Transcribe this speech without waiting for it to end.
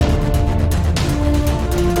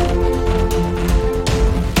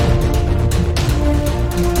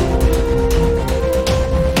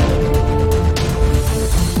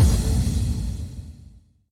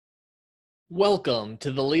Welcome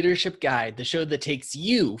to the Leadership Guide, the show that takes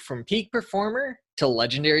you from peak performer to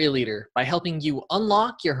legendary leader by helping you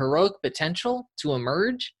unlock your heroic potential to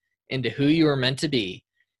emerge into who you are meant to be.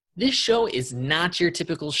 This show is not your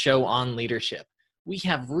typical show on leadership. We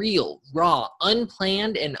have real, raw,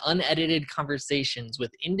 unplanned, and unedited conversations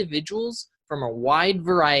with individuals from a wide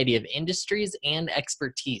variety of industries and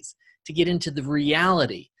expertise to get into the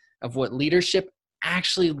reality of what leadership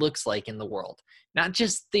actually looks like in the world. Not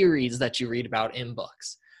just theories that you read about in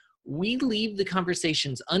books. We leave the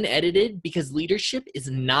conversations unedited because leadership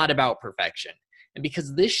is not about perfection. And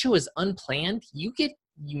because this show is unplanned, you get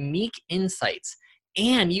unique insights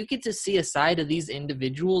and you get to see a side of these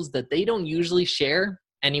individuals that they don't usually share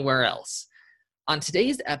anywhere else. On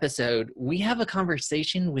today's episode, we have a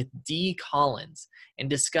conversation with Dee Collins and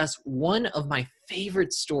discuss one of my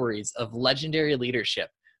favorite stories of legendary leadership,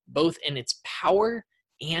 both in its power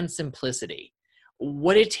and simplicity.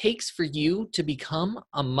 What it takes for you to become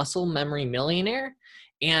a muscle memory millionaire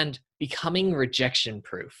and becoming rejection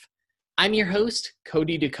proof. I'm your host,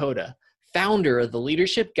 Cody Dakota, founder of the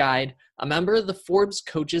Leadership Guide, a member of the Forbes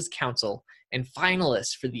Coaches Council, and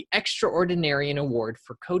finalist for the Extraordinarian Award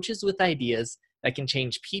for coaches with ideas that can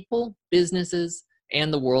change people, businesses,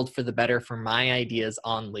 and the world for the better for my ideas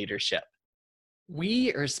on leadership.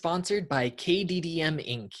 We are sponsored by KDDM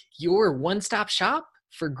Inc., your one-stop shop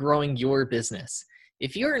for growing your business.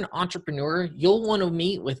 If you're an entrepreneur, you'll want to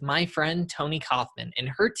meet with my friend Tony Kaufman and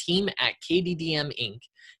her team at KDDM Inc.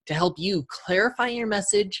 to help you clarify your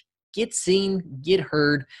message, get seen, get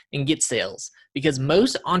heard, and get sales. Because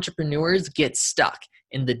most entrepreneurs get stuck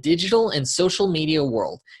in the digital and social media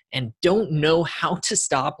world and don't know how to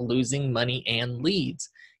stop losing money and leads.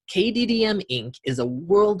 KDDM Inc. is a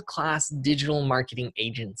world-class digital marketing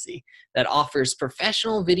agency that offers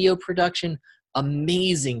professional video production,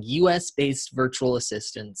 amazing US-based virtual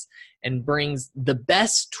assistants, and brings the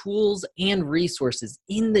best tools and resources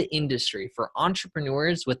in the industry for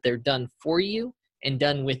entrepreneurs with their done for you and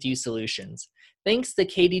done with you solutions. Thanks to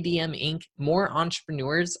KDDM Inc., more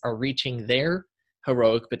entrepreneurs are reaching their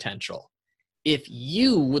heroic potential. If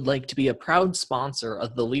you would like to be a proud sponsor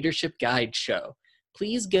of the Leadership Guide show,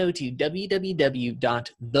 please go to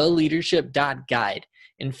www.theleadership.guide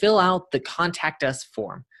and fill out the Contact Us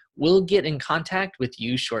form. We'll get in contact with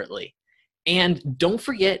you shortly. And don't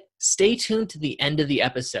forget, stay tuned to the end of the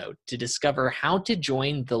episode to discover how to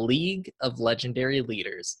join the League of Legendary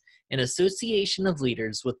Leaders, an association of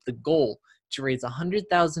leaders with the goal to raise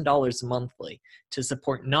 $100,000 monthly to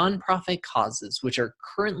support nonprofit causes which are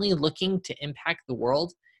currently looking to impact the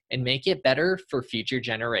world and make it better for future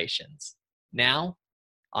generations. Now,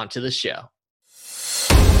 on to the show.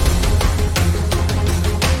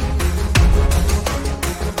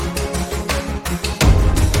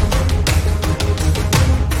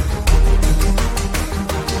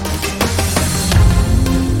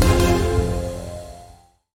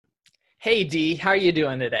 Hey Dee, how are you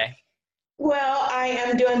doing today? Well, I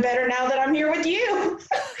am doing better now that I'm here with you.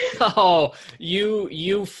 Oh,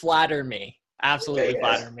 you flatter me. Absolutely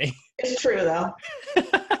flatter me. It's true though.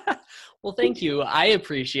 Well, thank you. I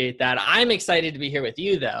appreciate that. I'm excited to be here with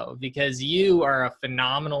you though, because you are a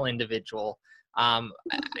phenomenal individual.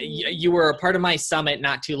 You were a part of my summit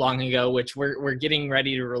not too long ago, which we're getting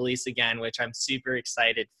ready to release again, which I'm super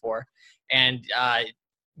excited for. And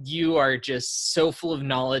you are just so full of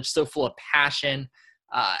knowledge, so full of passion,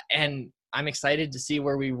 and I'm excited to see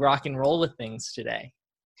where we rock and roll with things today.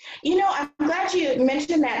 You know, I'm glad you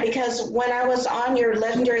mentioned that because when I was on your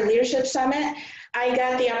Legendary Leadership Summit, I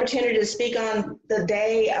got the opportunity to speak on the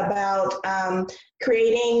day about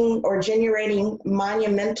creating or generating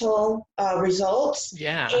monumental results.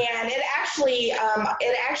 Yeah. And it actually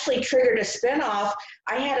triggered a spinoff.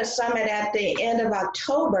 I had a summit at the end of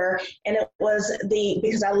October, and it was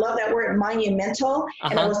because I love that word monumental,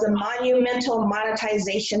 and it was the Monumental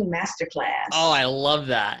Monetization Masterclass. Oh, I love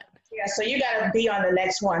that. Yeah, so you got to be on the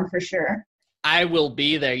next one for sure. I will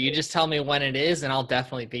be there. You just tell me when it is, and I'll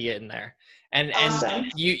definitely be in there. And awesome.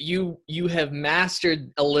 And you have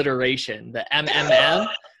mastered alliteration, the MMM.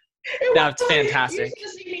 That's fantastic.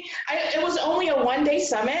 It was only a one-day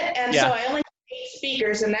summit, and so I only had 8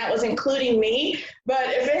 speakers, and that was including me. But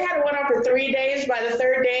if it had went on for 3 days, by the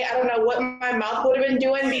third day, I don't know what my mouth would have been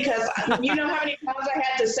doing, because you know how many times I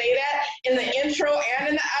had to say that in the intro and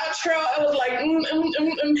in the outro. I was like, and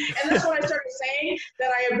that's when I started saying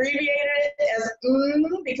that I abbreviated it as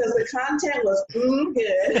because the content was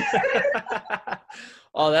good.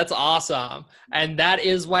 Oh, that's awesome. And that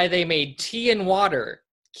is why they made tea and water.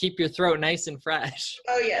 Keep your throat nice and fresh.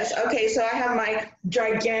 Oh, yes. Okay, so I have my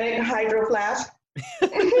gigantic hydro flask.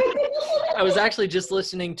 I was actually just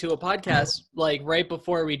listening to a podcast like right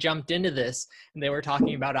before we jumped into this, and they were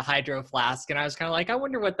talking about a hydro flask, and I was kind of like, I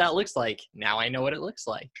wonder what that looks like. Now I know what it looks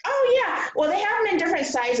like. Oh yeah. Well, they have them in different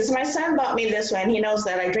sizes. My son bought me this one. He knows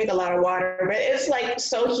that I drink a lot of water, but it's like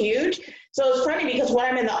so huge. So it's funny because when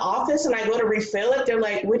I'm in the office and I go to refill it, they're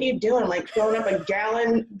like, what are you doing? Like filling up a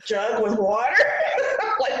gallon jug with water?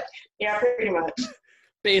 Like, yeah, pretty much.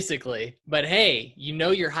 Basically. But hey, you know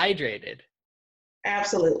you're hydrated.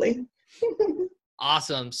 Absolutely.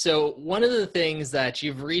 Awesome. So one of the things that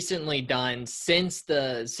you've recently done since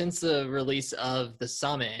the release of the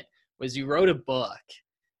summit was you wrote a book.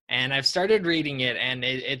 And I've started reading it, and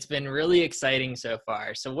it's been really exciting so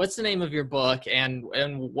far. So what's the name of your book, and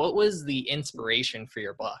what was the inspiration for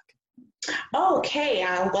your book? Okay,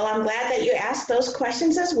 well, I'm glad that you asked those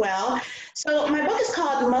questions as well. So my book is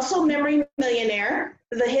called Muscle Memory Millionaire,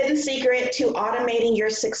 The Hidden Secret to Automating Your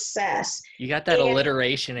Success. You got that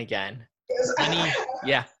alliteration again. Money,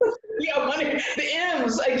 yeah. Yeah, money, the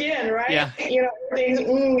M's again, right? Yeah. You know, everything's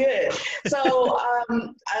good. So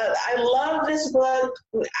I love this book.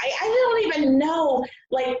 I don't even know,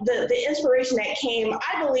 like, the inspiration that came.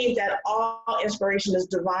 I believe that all inspiration is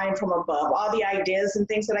divine from above. All the ideas and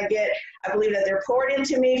things that I get, I believe that they're poured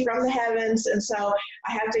into me from the heavens. And so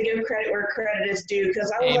I have to give credit where credit is due,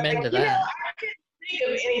 because I was Amen like, to that. I couldn't think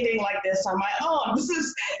of anything like this on my own.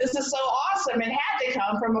 This is so awesome and had to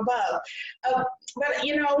come from above. But,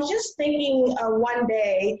 you know, I was just thinking one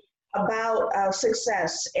day about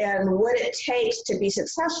success and what it takes to be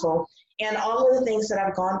successful, and all of the things that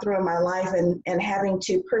I've gone through in my life, and having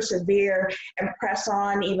to persevere and press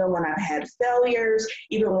on even when I've had failures,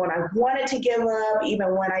 even when I wanted to give up,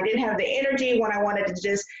 even when I didn't have the energy, when I wanted to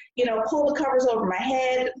just, you know, pull the covers over my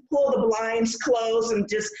head, pull the blinds closed and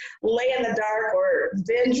just lay in the dark or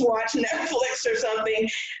binge watch Netflix or something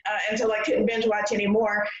until I couldn't binge watch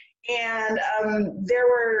anymore. And there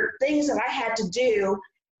were things that I had to do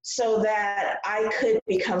so that I could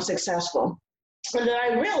become successful. And then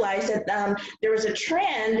I realized that there was a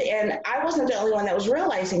trend, and I wasn't the only one that was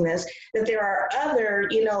realizing this, that there are other,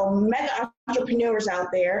 you know, mega entrepreneurs out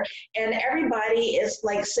there, and everybody is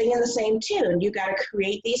like singing the same tune. You got to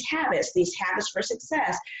create these habits for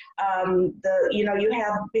success. You know, you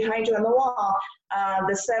have behind you on the wall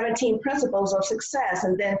the 17 principles of success,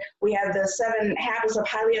 and then we have the 7 habits of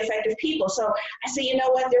highly effective people. So I said, you know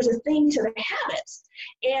what, there's a thing to the habits.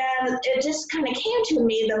 And it just kind of came to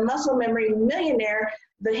me, the Muscle Memory Millionaire,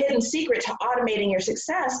 the hidden secret to automating your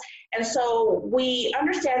success. And so we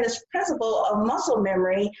understand this principle of muscle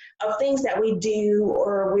memory of things that we do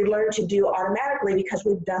or we learn to do automatically because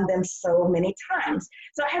we've done them so many times.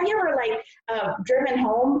 So have you ever driven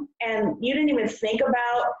home and you didn't even think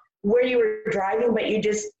about where you were driving, but you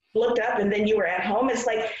just looked up and then you were at home? It's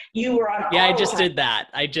like you were on. Yeah, I just did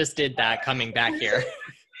that coming back here.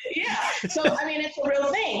 Yeah. So, I mean, it's a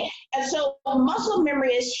real thing. And so muscle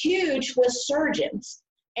memory is huge with surgeons.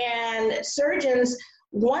 And surgeons,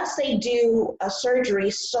 once they do a surgery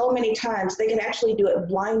so many times, they can actually do it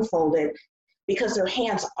blindfolded because their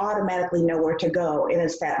hands automatically know where to go. And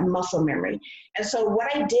it's that muscle memory. And so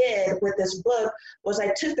what I did with this book was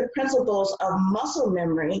I took the principles of muscle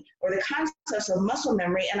memory, or the concepts of muscle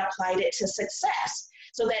memory, and applied it to success.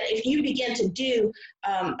 So that if you begin to do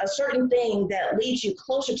a certain thing that leads you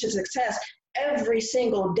closer to success every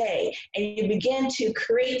single day, and you begin to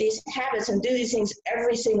create these habits and do these things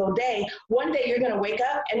every single day, one day you're going to wake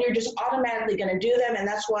up and you're just automatically going to do them. And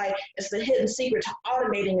that's why it's the hidden secret to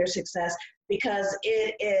automating your success, because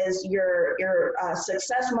it is your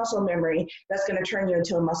success muscle memory that's going to turn you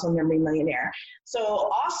into a muscle memory millionaire.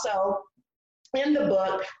 So also, in the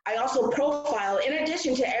book, I also profile, in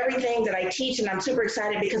addition to everything that I teach, and I'm super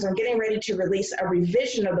excited because I'm getting ready to release a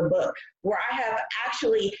revision of the book where I have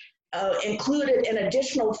actually included an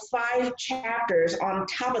additional 5 chapters on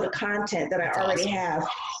top of the content that I already have.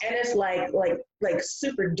 And it's like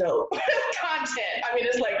super dope content. I mean,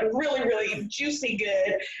 it's like really, really juicy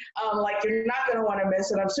good. Like you're not going to want to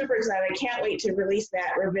miss it. I'm super excited. I can't wait to release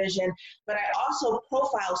that revision. But I also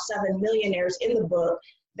profile 7 millionaires in the book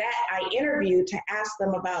that I interviewed to ask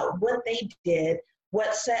them about what they did,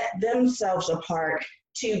 what set themselves apart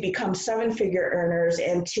to become 7-figure earners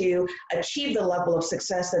and to achieve the level of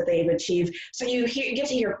success that they've achieved. So you get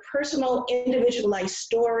to hear personal, individualized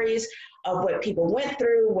stories of what people went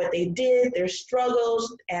through, what they did, their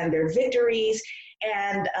struggles and their victories,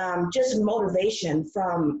 and just motivation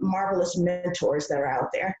from marvelous mentors that are out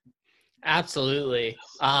there. Absolutely.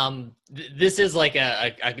 This is like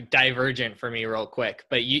a divergent for me real quick,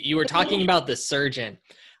 but you were talking about the surgeon.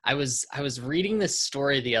 I was reading this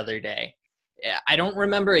story the other day. I don't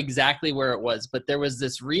remember exactly where it was, but there was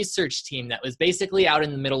this research team that was basically out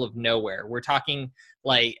in the middle of nowhere. We're talking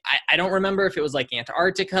like, I don't remember if it was like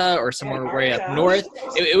Antarctica or somewhere way up north.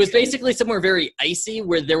 It was basically somewhere very icy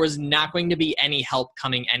where there was not going to be any help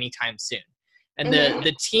coming anytime soon. And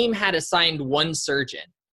the team had assigned one surgeon,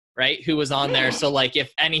 right, who was on there. So like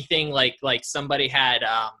if anything, like somebody had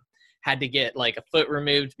to get like a foot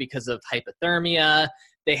removed because of hypothermia,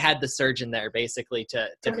 they had the surgeon there basically to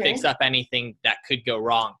fix up anything that could go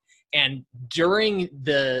wrong. And during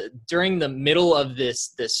the middle of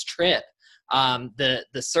this trip, the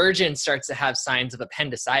surgeon starts to have signs of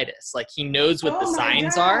appendicitis. Like he knows what the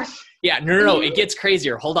signs are. Yeah, no, it gets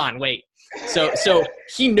crazier. Hold on, wait. So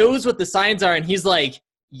he knows what the signs are, and he's like,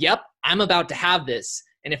 "Yep, I'm about to have this,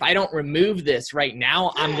 and if I don't remove this right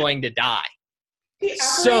now, I'm going to die."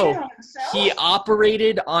 He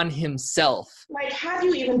operated on himself. Like, how do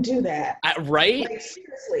you even do that? Right? Like,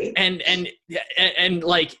 seriously. And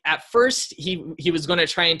like at first he was going to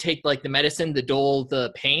try and take like the medicine to dull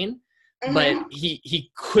the pain, but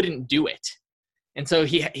he couldn't do it. And so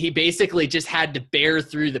he basically just had to bear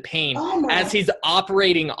through the pain as he's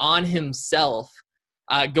operating on himself,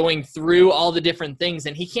 going through all the different things,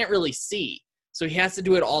 and he can't really see. So he has to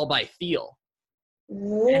do it all by feel.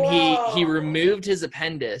 Whoa. And he removed his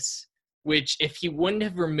appendix, which if he wouldn't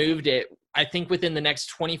have removed it, I think within the next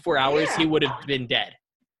 24 hours, he would have been dead.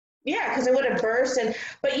 Yeah, because it would have burst.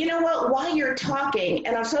 But you know what? While you're talking,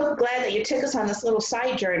 and I'm so glad that you took us on this little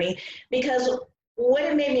side journey, because what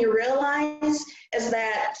it made me realize is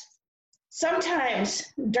that sometimes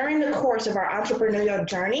during the course of our entrepreneurial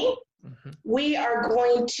journey, we are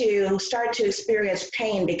going to start to experience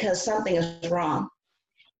pain because something is wrong.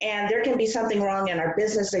 And there can be something wrong in our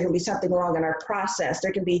business. There can be something wrong in our process.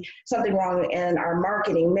 There can be something wrong in our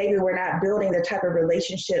marketing. Maybe we're not building the type of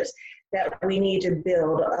relationships that we need to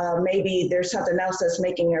build. Maybe there's something else that's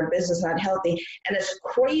making our business not healthy. And as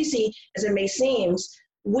crazy as it may seem,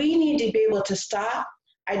 we need to be able to stop,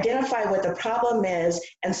 identify what the problem is.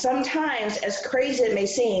 And sometimes, as crazy as it may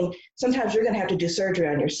seem, sometimes you're going to have to do surgery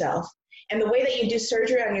on yourself. And the way that you do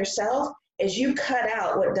surgery on yourself is you cut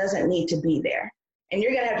out what doesn't need to be there. And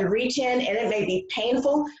you're going to have to reach in, and it may be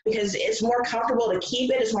painful because it's more comfortable to keep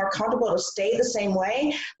it. It's more comfortable to stay the same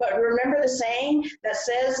way. But remember the saying that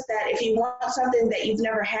says that if you want something that you've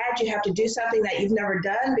never had, you have to do something that you've never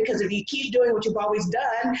done, because if you keep doing what you've always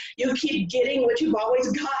done, you keep getting what you've always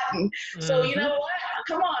gotten. So you know what?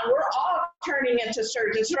 Come on, we're all turning into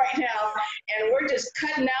surgeons right now, and we're just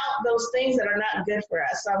cutting out those things that are not good for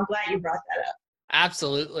us. So I'm glad you brought that up.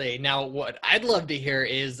 Absolutely. Now, what I'd love to hear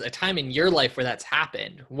is a time in your life where that's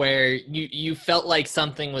happened, where you felt like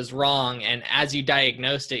something was wrong, and as you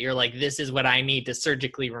diagnosed it, you're like, this is what I need to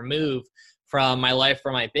surgically remove from my life,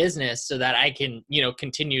 from my business, so that I can,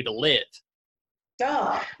 continue to live.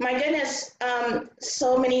 Oh, my goodness.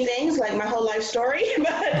 So many things, like my whole life story.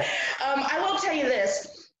 But I will tell you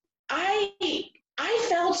this. I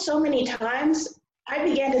failed so many times, I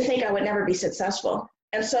began to think I would never be successful.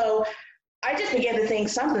 And so I just began to think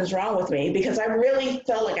something's wrong with me, because I really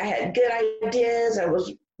felt like I had good ideas. I was,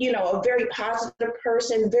 a very positive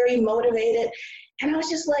person, very motivated. And I was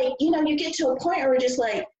just like, you get to a point where we're just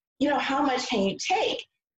like, how much can you take?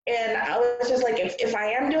 And I was just like, if I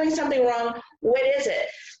am doing something wrong, what is it?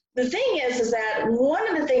 The thing is that one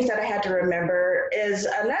of the things that I had to remember is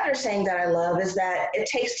another saying that I love is that it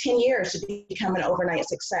takes 10 years to become an overnight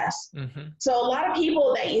success. So a lot of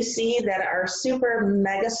people that you see that are super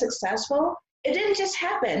mega successful, it didn't just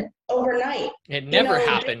happen overnight. It never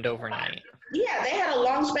happened overnight. Yeah, they had a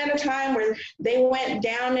long span of time where they went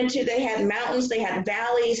down into, they had mountains, they had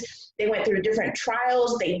valleys, they went through different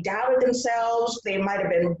trials, they doubted themselves, they might have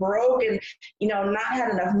been broke and, not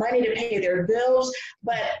had enough money to pay their bills.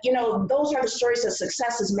 But, those are the stories that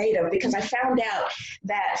success is made of, because I found out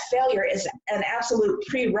that failure is an absolute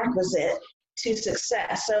prerequisite to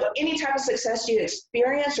success. So any type of success you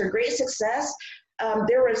experience, or great success,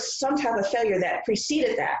 there was some type of failure that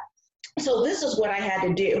preceded that. So this is what I had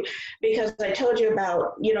to do, because I told you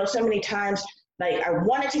about, so many times, like I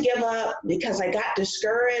wanted to give up because I got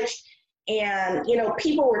discouraged, and,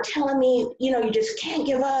 people were telling me, you just can't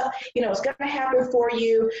give up, it's going to happen for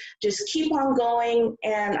you. Just keep on going.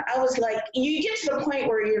 And I was like, you get to the point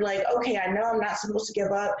where you're like, okay, I know I'm not supposed to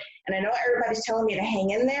give up. And I know everybody's telling me to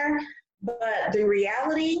hang in there. But the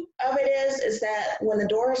reality of it is that when the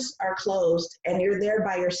doors are closed and you're there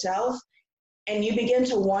by yourself, and you begin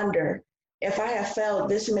to wonder, if I have failed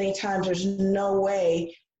this many times, there's no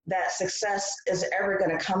way that success is ever going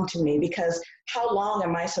to come to me, because how long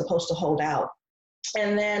am I supposed to hold out?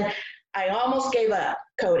 And then I almost gave up,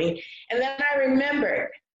 Cody. And then I remembered,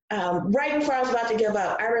 right before I was about to give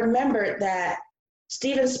up, I remembered that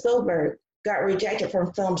Steven Spielberg got rejected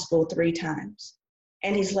from film school 3 times.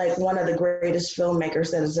 And he's like one of the greatest filmmakers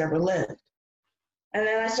that has ever lived. And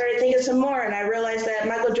then I started thinking some more, and I realized that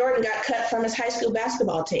Michael Jordan got cut from his high school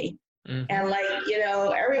basketball team. Mm-hmm. And like,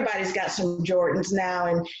 everybody's got some Jordans now.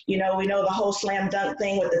 And, we know the whole slam dunk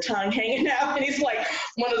thing with the tongue hanging out. And he's like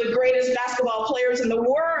one of the greatest basketball players in the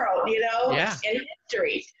world, in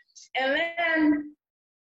history. And then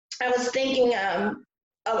I was thinking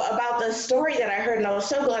about the story that I heard, and I was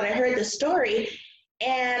so glad I heard the story.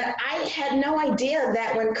 And I had no idea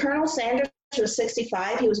that when Colonel Sanders was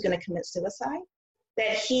 65, he was going to commit suicide,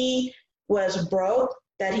 that he was broke,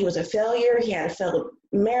 that he was a failure, he had a failed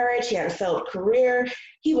marriage, he had a failed career.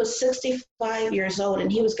 He was 65 years old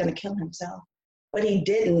and he was going to kill himself, but he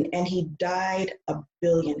didn't, and he died a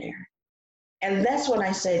billionaire. And that's when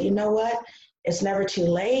I said, you know what? It's never too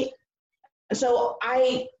late. And so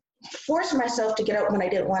I forced myself to get up when I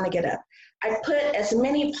didn't want to get up. I put as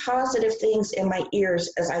many positive things in my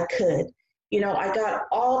ears as I could. I got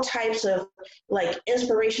all types of like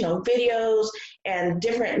inspirational videos and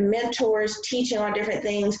different mentors teaching on different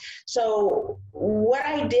things. So what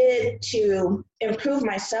I did to improve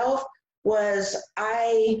myself was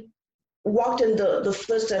I walked in the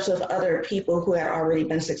footsteps of other people who had already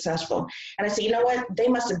been successful. And I said, you know what? They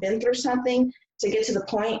must have been through something to get to the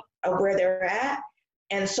point of where they're at.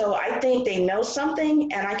 And so I think they know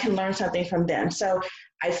something and I can learn something from them. So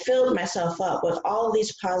I filled myself up with all of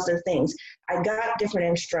these positive things. I got different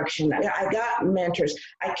instruction. I got mentors.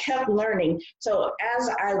 I kept learning. So as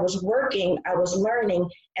I was working, I was learning,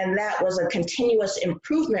 and that was a continuous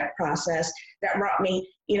improvement process that brought me,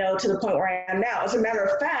 to the point where I am now. As a matter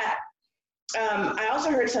of fact, I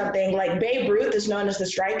also heard something like Babe Ruth is known as the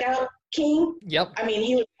strikeout king. Yep. I mean,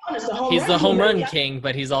 he was known as the home run king. He's the home run king,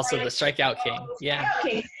 but he's also the strikeout king. Yeah.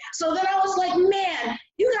 So then I was like, man,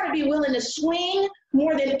 you got to be willing to swing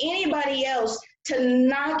more than anybody else to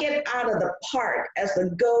knock it out of the park as the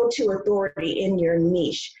go-to authority in your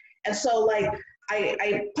niche. And so like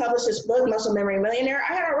I published this book, Muscle Memory Millionaire.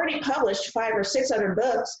 I had already published 5 or 6 other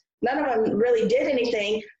books. None of them really did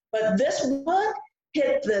anything, but this book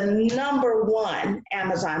hit the #1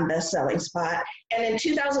 Amazon best-selling spot. And in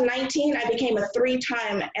 2019, I became a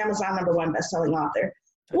 3-time Amazon #1 best-selling author.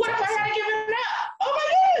 What if I had given up? Oh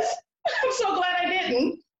my goodness. I'm so glad I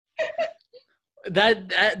didn't.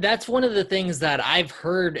 That's one of the things that I've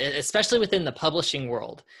heard, especially within the publishing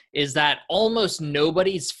world, is that almost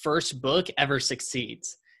nobody's first book ever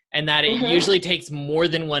succeeds. And that it usually takes more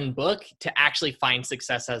than one book to actually find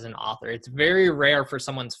success as an author. It's very rare for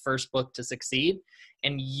someone's first book to succeed.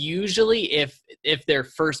 And usually if their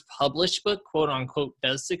first published book, quote unquote,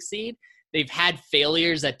 does succeed, they've had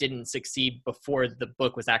failures that didn't succeed before the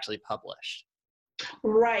book was actually published.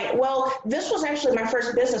 Right. Well, this was actually my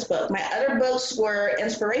first business book. My other books were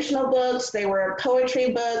inspirational books. They were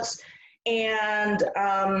poetry books and,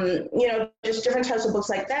 just different types of books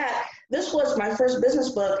like that. This was my first business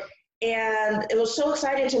book. And it was so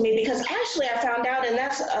exciting to me because actually I found out, and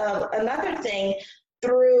that's another thing,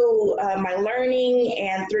 through my learning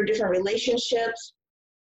and through different relationships,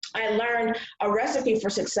 I learned a recipe for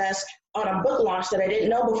success on a book launch that I didn't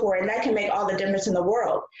know before, and that can make all the difference in the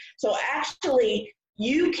world. So actually,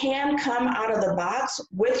 you can come out of the box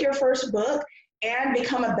with your first book and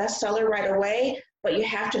become a bestseller right away, but you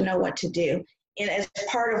have to know what to do. And as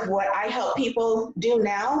part of what I help people do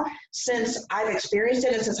now, since I've experienced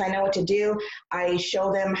it and since I know what to do, I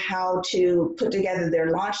show them how to put together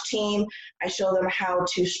their launch team. I show them how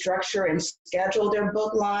to structure and schedule their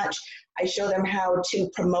book launch. I show them how to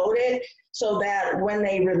promote it so that when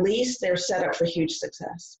they release, they're set up for huge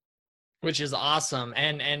success. Which is awesome.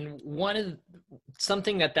 And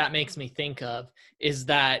something that makes me think of is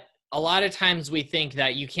that a lot of times we think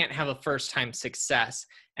that you can't have a first time success.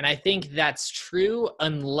 And I think that's true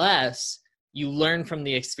unless you learn from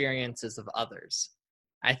the experiences of others.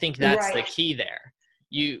 I think that's the key there.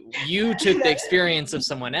 You took the experience of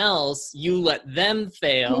someone else, you let them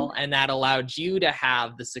fail, and that allowed you to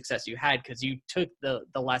have the success you had because you took the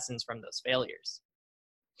lessons from those failures.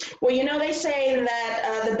 Well, they say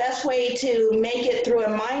that the best way to make it through a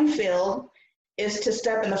minefield is to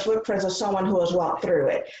step in the footprints of someone who has walked through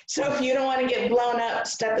it. So if you don't want to get blown up,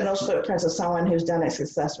 step in those footprints of someone who's done it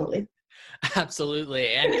successfully.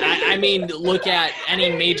 Absolutely. And I mean, look at any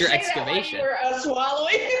major excavation. You were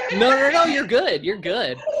swallowing. No, you're good. You're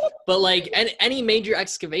good. But like any major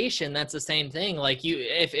excavation, that's the same thing. Like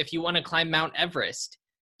if you want to climb Mount Everest,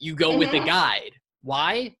 you go with a guide.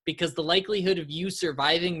 Why? Because the likelihood of you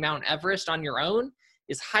surviving Mount Everest on your own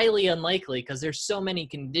is highly unlikely because there's so many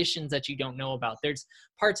conditions that you don't know about. There's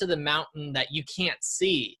parts of the mountain that you can't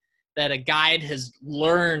see that a guide has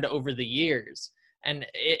learned over the years. And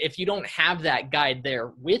if you don't have that guide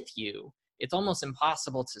there with you, it's almost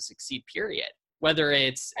impossible to succeed, period. Whether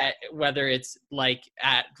it's like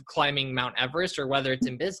at climbing Mount Everest or whether it's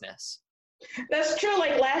in business. That's true.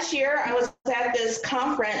 Like last year, I was at this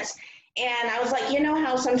conference and I was like, you know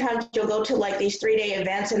how sometimes you'll go to like these 3-day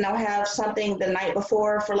events and they'll have something the night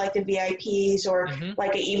before for like the VIPs or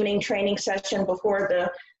like an evening training session before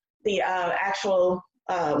the actual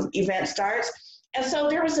event starts. And so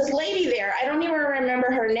there was this lady there. I don't even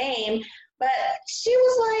remember her name, but she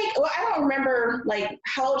was like, well, I don't remember like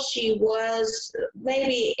how she was,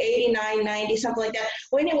 maybe 89, 90, something like that.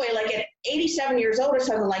 Well, anyway, like at 87 years old or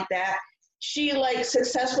something like that, she like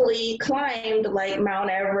successfully climbed like Mount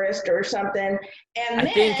Everest or something. And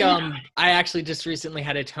I think I actually just recently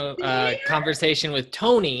had a conversation with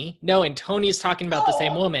Tony. No, and Tony's talking about the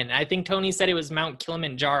same woman. I think Tony said it was Mount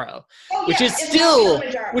Kilimanjaro, which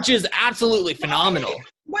is absolutely phenomenal.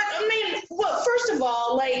 But I mean, well, first of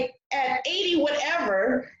all, like at 80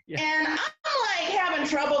 whatever, and I'm like having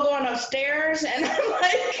trouble going upstairs, and I'm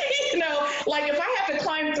like, you know, like if I have to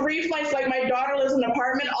climb 3 flights, like my daughter lives in an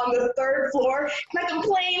apartment on the 3rd floor, and I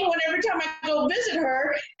complain when every time I go visit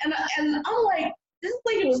her, and I'm like, this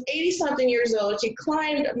lady was 80-something years old. She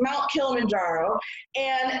climbed Mount Kilimanjaro,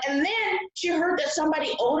 and then she heard that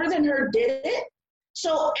somebody older than her did it.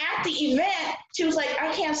 So at the event, she was like,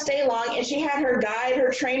 I can't stay long. And she had her guide, her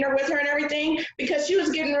trainer with her and everything, because she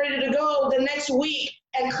was getting ready to go the next week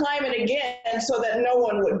and climb it again so that no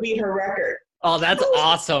one would beat her record. Oh, that's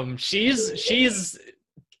awesome. She's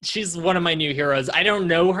one of my new heroes. I don't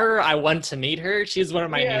know her. I want to meet her. She's one of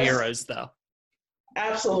my new heroes, though.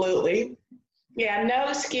 Absolutely. Yeah, no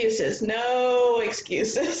excuses. No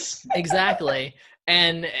excuses. Exactly.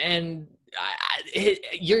 And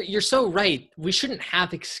you're so right. We shouldn't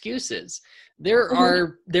have excuses.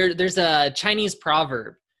 There's a Chinese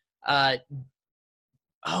proverb. How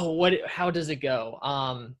does it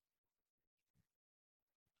go?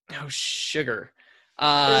 Sugar.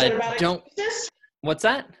 Is it about excuses? What's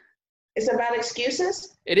that? Is it about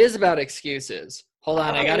excuses? It is about excuses. Hold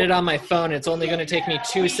on, I got it on my phone. It's only going to take me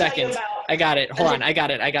 2 seconds. I got it. Hold on, I got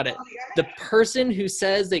it. The person who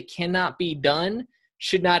says it cannot be done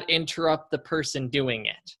should not interrupt the person doing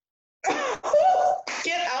it.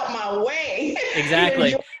 Get out my way. Exactly.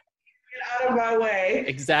 Get out of my way.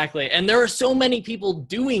 Exactly. And there are so many people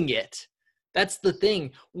doing it. That's the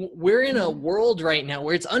thing. We're in a world right now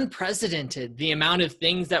where it's unprecedented, the amount of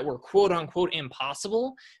things that were quote unquote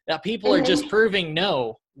impossible that people are just proving,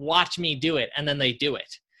 no, watch me do it. And then they do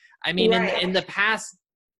it. I mean, in the past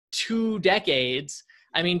 2 decades,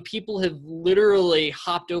 I mean, people have literally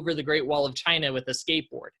hopped over the Great Wall of China with a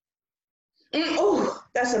skateboard. Oh,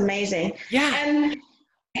 that's amazing. Yeah. And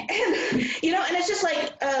you know, and it's just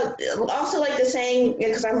like, also like the saying,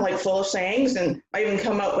 because I'm like full of sayings and I even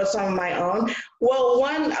come up with some of my own. Well,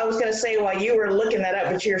 one I was going to say while you were looking that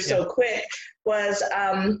up, but you're so quick, was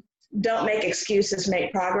don't make excuses,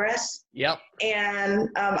 make progress. Yep. And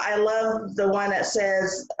I love the one that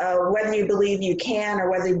says, whether you believe you can or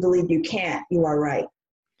whether you believe you can't, you are right.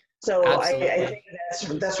 So I think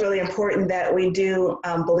that's really important that we do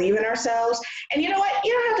believe in ourselves. And you know what?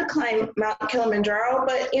 You don't have to climb Mount Kilimanjaro,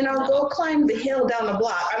 but, you know, go climb the hill down the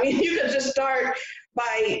block. I mean, you could just start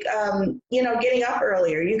by, you know, getting up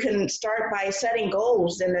earlier. You can start by setting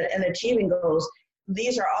goals and achieving goals.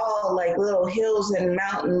 These are all like little hills and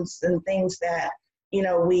mountains and things that, you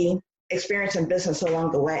know, we experience in business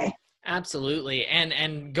along the way. Absolutely.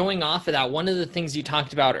 And going off of that, one of the things you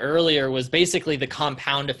talked about earlier was basically the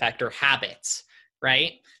compound effect or habits,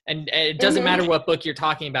 right? And it doesn't matter what book you're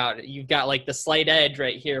talking about. You've got like The Slight Edge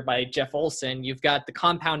right here by Jeff Olson. You've got The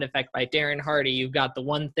Compound Effect by Darren Hardy. You've got The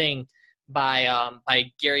One Thing by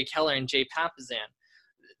Gary Keller and Jay Papasan.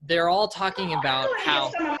 They're all talking about how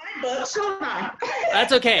some of my books. Hold on.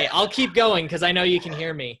 That's okay. I'll keep going because I know you can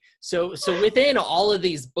hear me. So within all of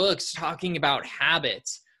these books talking about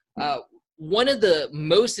habits, one of the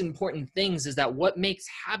most important things is that what makes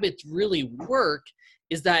habits really work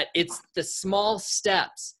is that it's the small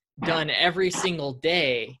steps done every single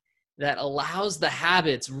day that allows the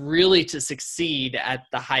habits really to succeed at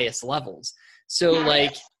the highest levels. So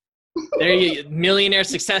like, there you millionaire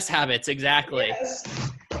success habits. Exactly. Yes.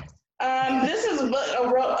 This is a book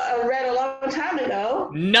I read a long time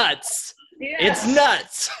ago. Nuts. Yes. It's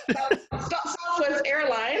nuts. Southwest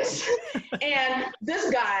Airlines. And this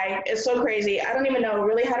guy is so crazy. I don't even know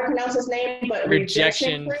really how to pronounce his name, but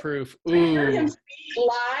Rejection proof. I heard him speak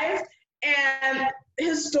live, and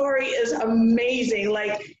his story is amazing.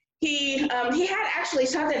 Like he had actually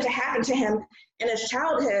something to happen to him in his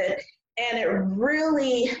childhood, and it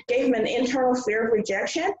really gave him an internal fear of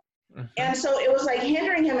rejection. Mm-hmm. And so it was like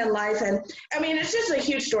hindering him in life. And I mean, it's just a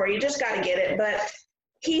huge story. You just got to get it. But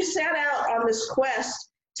he set out on this quest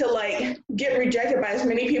to like get rejected by as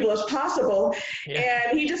many people as possible. Yeah.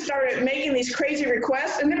 And he just started making these crazy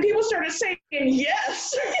requests, and then people started saying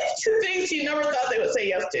yes to things you never thought they would say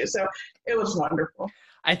yes to. So it was wonderful.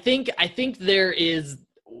 I think there is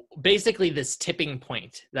basically this tipping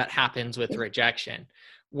point that happens with rejection,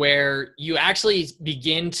 where you actually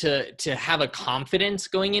begin to have a confidence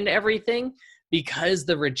going into everything because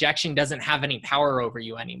the rejection doesn't have any power over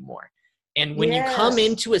you anymore. And when you come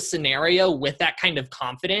into a scenario with that kind of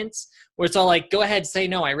confidence, where it's all like, go ahead, say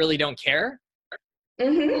no, I really don't care.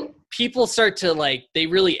 Mm-hmm. People start to like, they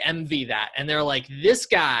really envy that. And they're like, this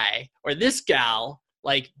guy or this gal,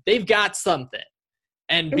 like they've got something.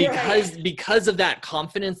 And because of that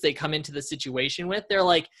confidence they come into the situation with, they're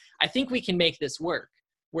like, I think we can make this work.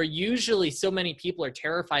 Where usually so many people are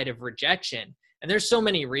terrified of rejection. And there's so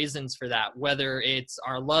many reasons for that, whether it's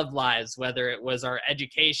our love lives, whether it was our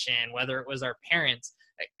education, whether it was our parents,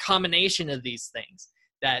 a combination of these things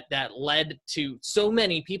that led to so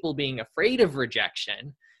many people being afraid of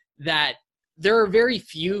rejection, that there are very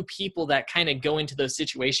few people that kind of go into those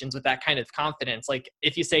situations with that kind of confidence. Like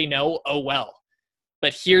if you say no, oh well,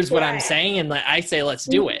 but here's what I'm saying. And I say, let's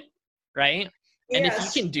do it. Right. And if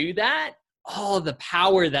you can do that, the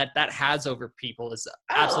power that has over people is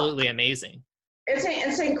absolutely amazing.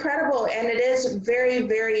 It's incredible, and it is very,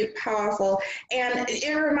 very powerful. And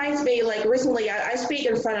it reminds me, like recently, I speak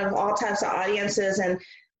in front of all types of audiences, and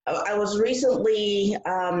I was recently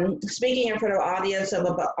speaking in front of an audience of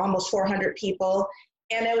about almost 400 people,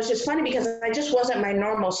 and it was just funny because I just wasn't my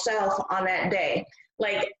normal self on that day.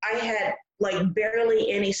 Like I had like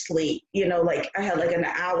barely any sleep, like I had like an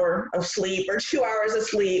hour of sleep or 2 hours of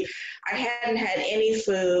sleep. I hadn't had any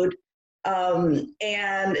food.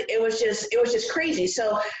 And it was just crazy.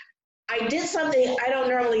 So I did something I don't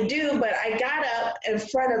normally do, but I got up in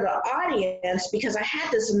front of the audience because I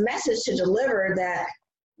had this message to deliver that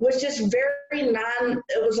was just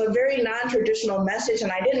it was a very non-traditional message,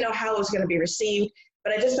 and I didn't know how it was going to be received,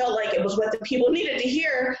 but I just felt like it was what the people needed to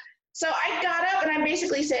hear. So I got up and I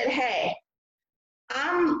basically said, hey,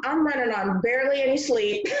 I'm running on barely any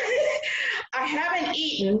sleep. I haven't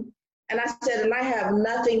eaten. And I said, and I have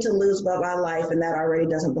nothing to lose but my life, and that already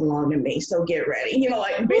doesn't belong to me. So get ready,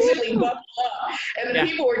 like basically buckle up. And the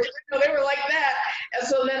people were, they were like that. And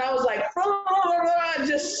so then I was like,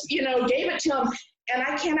 just, gave it to them. And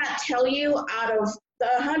I cannot tell you, out of the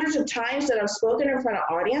hundreds of times that I've spoken in front of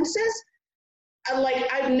audiences,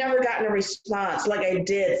 I've never gotten a response like I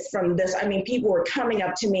did from this. I mean, people were coming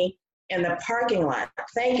up to me in the parking lot,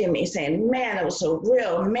 thanking me, saying, man, it was so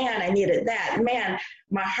real. Man, I needed that. Man,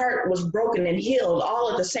 my heart was broken and healed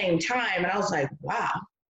all at the same time. And I was like, wow.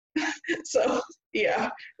 So, yeah,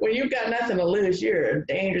 when you've got nothing to lose, you're a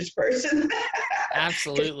dangerous person.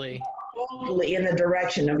 Absolutely. Totally in the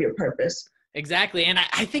direction of your purpose. Exactly. And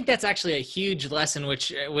I think that's actually a huge lesson,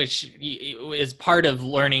 which is part of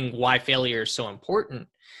learning why failure is so important,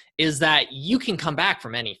 is that you can come back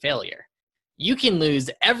from any failure. You can lose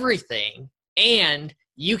everything and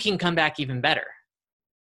you can come back even better.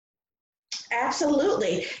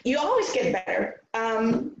 Absolutely. You always get better.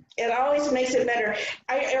 It always makes it better.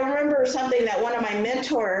 I remember something that one of my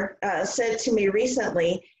mentors said to me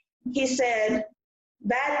recently. He said,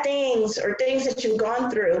 bad things or things that you've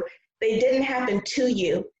gone through, they didn't happen to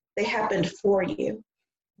you. They happened for you.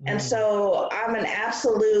 And so I'm an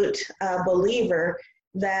absolute believer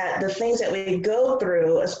that the things that we go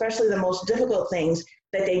through, especially the most difficult things,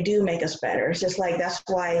 that they do make us better. It's just like, that's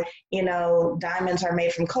why, diamonds are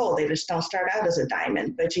made from coal. They just don't start out as a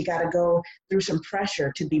diamond, but you got to go through some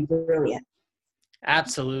pressure to be brilliant.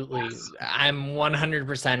 Absolutely. I'm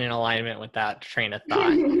 100% in alignment with that train of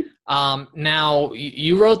thought. Now,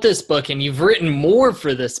 you wrote this book and you've written more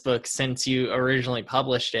for this book since you originally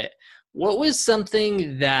published it. What was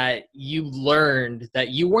something that you learned that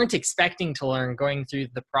you weren't expecting to learn going through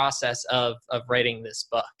the process of writing this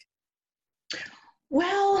book?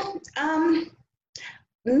 Well,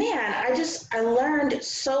 man, I learned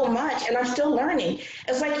so much, and I'm still learning.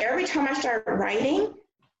 It's like every time I start writing,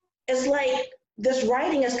 it's like this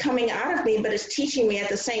writing is coming out of me, but it's teaching me at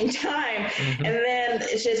the same time. Mm-hmm. And then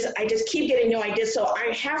I just keep getting new ideas. So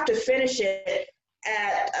I have to finish it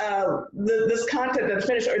at this content that's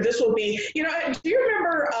finished, or this will be, do you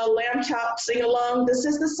remember Lamb Chop Sing Along? This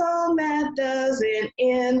is the song that doesn't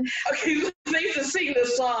end. Okay, they used to sing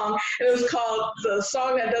this song, and it was called The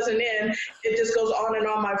Song That Doesn't End. It just goes on and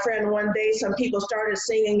on, my friend. One day, some people started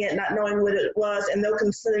singing it, not knowing what it was, and they'll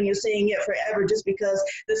continue singing it forever just because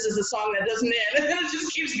this is the song that doesn't end. And it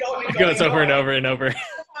just keeps going and It going. goes over and over and over.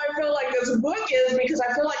 I feel like this book is, because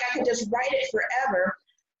I feel like I could just write it forever.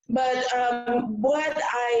 But what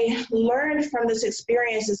I learned from this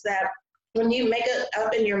experience is that when you make it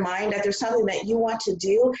up in your mind that there's something that you want to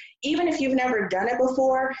do, even if you've never done it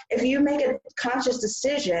before, if you make a conscious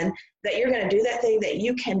decision that you're going to do that thing, that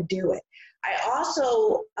you can do it. I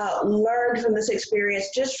also learned from this experience,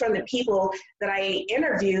 just from the people that I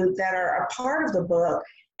interviewed that are a part of the book,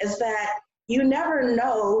 is that you never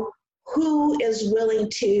know who is willing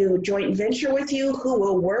to joint venture with you, who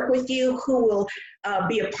will work with you, who will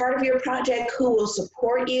be a part of your project, who will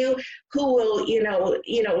support you, who will,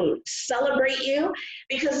 celebrate you,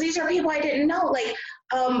 because these are people I didn't know. Like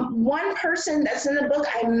one person that's in the book,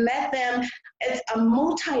 I met them as a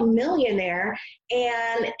multi-millionaire,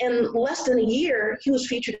 and in less than a year, he was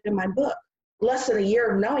featured in my book. Less than a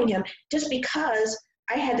year of knowing him, just because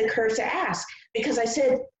I had the courage to ask. Because I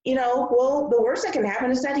said, well, the worst that can happen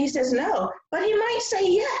is that he says no, but he might say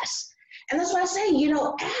yes. And that's why I say,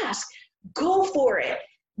 ask, go for it,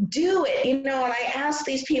 do it, and I ask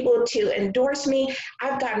these people to endorse me.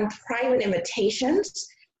 I've gotten private invitations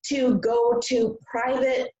to go to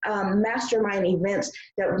private mastermind events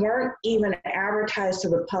that weren't even advertised to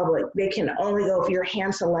the public. They can only go if you're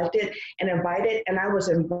hand selected and invited. And I was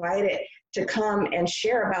invited to come and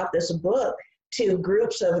share about this book to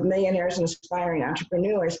groups of millionaires and aspiring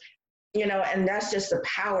entrepreneurs, and that's just the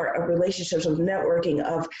power of relationships, of networking,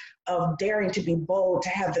 of daring to be bold, to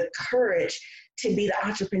have the courage to be the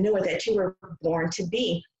entrepreneur that you were born to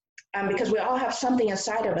be, because we all have something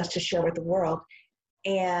inside of us to share with the world.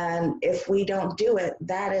 And if we don't do it,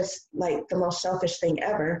 that is like the most selfish thing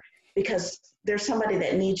ever, because there's somebody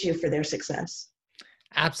that needs you for their success.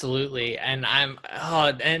 Absolutely. And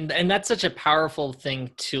and that's such a powerful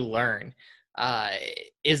thing to learn.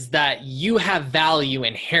 Is that you have value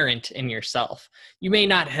inherent in yourself. You may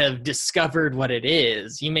not have discovered what it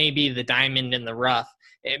is. You may be the diamond in the rough.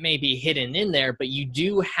 It may be hidden in there, but you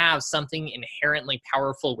do have something inherently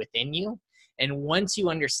powerful within you. And once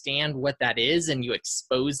you understand what that is and you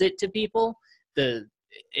expose it to people,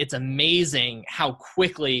 it's amazing how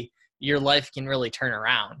quickly your life can really turn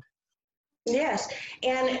around. Yes,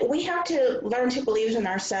 and we have to learn to believe in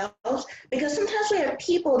ourselves, because sometimes we have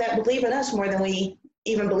people that believe in us more than we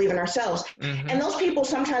even believe in ourselves. Mm-hmm. And those people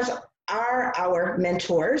sometimes are our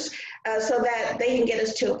mentors, so that they can get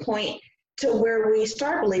us to a point to where we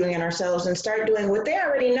start believing in ourselves and start doing what they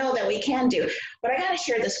already know that we can do. But I got to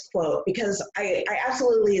share this quote, because I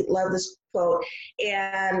absolutely love this quote.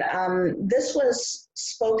 And this was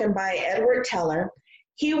spoken by Edward Teller.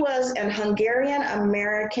 He was an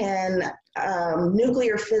Hungarian-American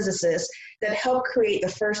nuclear physicist that helped create the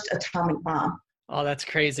first atomic bomb. Oh, that's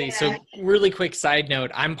crazy. Yeah. So really quick side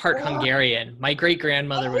note, I'm part Hungarian. My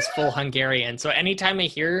great-grandmother was full Hungarian. So anytime I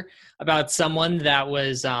hear about someone that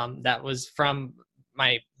was from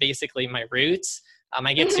my roots,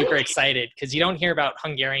 I get super excited, because you don't hear about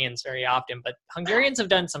Hungarians very often, but Hungarians have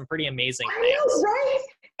done some pretty amazing things. I know, right?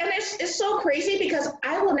 And it's so crazy, because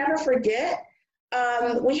I will never forget,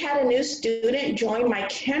 we had a new student join my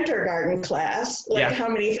kindergarten class, how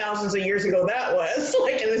many thousands of years ago that was,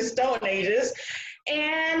 like in the Stone Ages.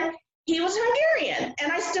 And he was Hungarian.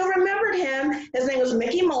 And I still remembered him. His name was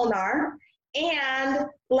Mickey Molnar. And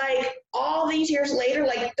like all these years later,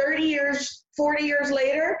 like 30 years, 40 years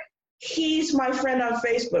later, he's my friend on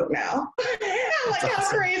Facebook now. Like, awesome. How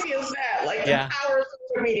crazy is that? Like the power of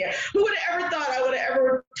social media. Who would have ever thought I would have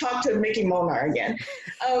ever talked to Mickey Molnar again?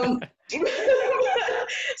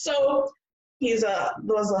 So he was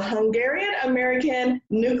a Hungarian-American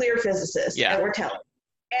nuclear physicist, Edward Teller.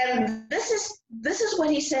 And this is what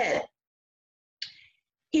he said.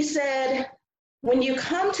 He said, when you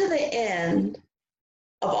come to the end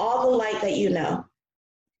of all the light that you know,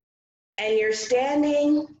 and you're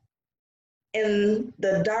standing in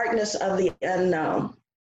the darkness of the unknown,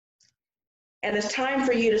 and it's time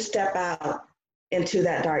for you to step out into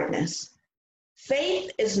that darkness, faith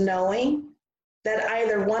is knowing that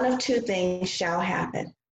either one of two things shall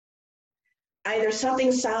happen. Either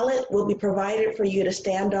something solid will be provided for you to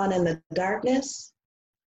stand on in the darkness,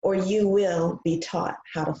 or you will be taught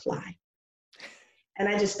how to fly. And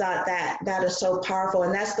I just thought that is so powerful.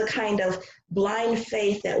 And that's the kind of blind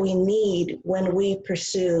faith that we need when we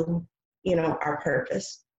pursue, our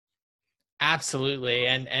purpose. Absolutely.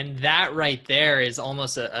 And that right there is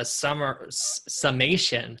almost a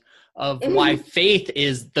summation of why Mhm. faith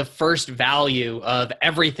is the first value of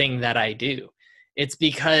everything that I do. It's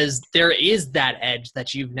because there is that edge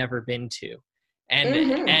that you've never been to. And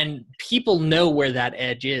Mhm. and people know where that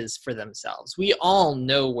edge is for themselves. We all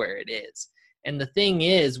know where it is. And the thing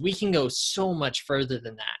is, we can go so much further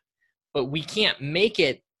than that. But we can't make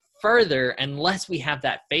it further unless we have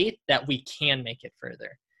that faith that we can make it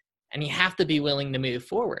further, and you have to be willing to move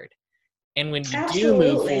forward. And when you do move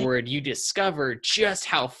Absolutely. forward, you discover just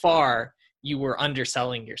how far you were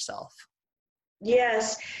underselling yourself.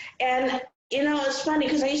 Yes. And it's funny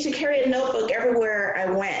because I used to carry a notebook everywhere I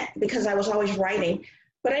went because I was always writing.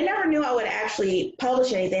 But I never knew I would actually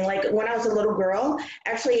publish anything. Like when I was a little girl,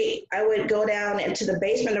 actually, I would go down into the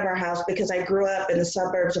basement of our house because I grew up in the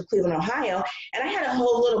suburbs of Cleveland, Ohio. And I had a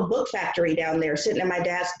whole little book factory down there sitting at my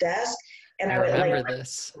dad's desk. And I I would like remember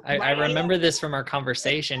this. I writing remember this from our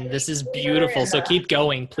conversation. This is beautiful. and So keep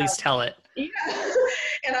going. Please tell it. yeah.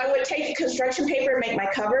 And I would take the construction paper and make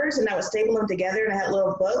my covers, and I would staple them together, and I had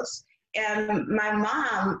little books. And my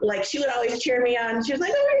mom, like, she would always cheer me on. She was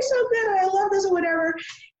like, "Oh, you're so good. I love this," or whatever.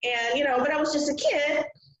 And but I was just a kid.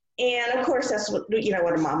 And of course, that's what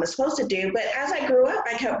what a mom is supposed to do. But as I grew up,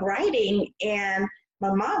 I kept writing, and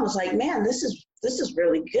my mom was like, "Man, this is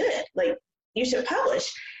really good. Like, you should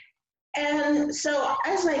publish." And so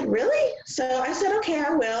I was like, "Really?" So I said, "Okay, I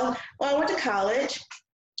will." Well, I went to college,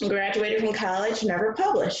 graduated from college, never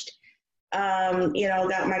published.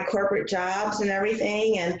 Got my corporate jobs and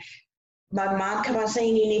everything. And my mom kept on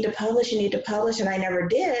saying, "You need to publish, you need to publish." And I never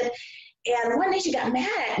did. And one day she got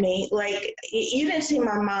mad at me. Like, you didn't see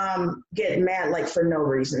my mom get mad, like, for no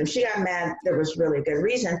reason. If she got mad, there was really a good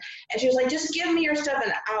reason. And she was like, "Just give me your stuff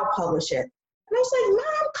and I'll publish it." And I was like,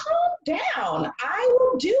 "Mom, calm down. I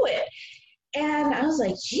will do it." And I was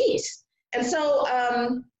like, geez. And so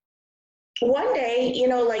one day,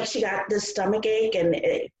 like, she got this stomach ache and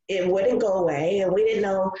it wouldn't go away. And we didn't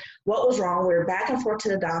know what was wrong. We were back and forth to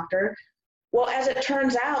the doctor. Well, as it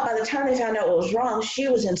turns out, by the time they found out what was wrong, she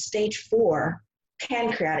was in stage 4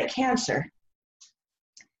 pancreatic cancer.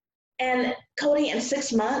 And Cody, in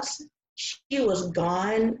 6 months, she was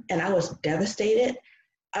gone and I was devastated.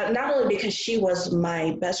 Not only because she was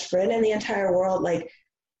my best friend in the entire world, like,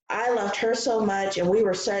 I loved her so much, and we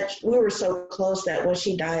were so close that when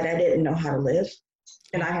she died, I didn't know how to live.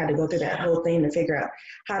 And I had to go through that whole thing to figure out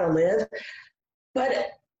how to live.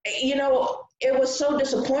 But, it was so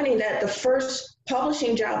disappointing that the first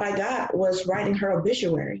publishing job I got was writing her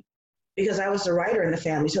obituary because I was the writer in the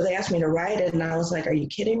family. So they asked me to write it, and I was like, "Are you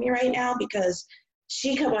kidding me right now?" Because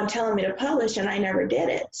she kept on telling me to publish, and I never did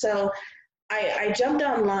it. So I jumped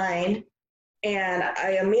online, and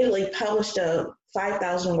I immediately published a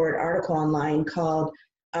 5,000 word article online called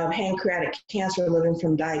Pancreatic Cancer Living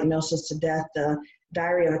from Diagnosis to Death, the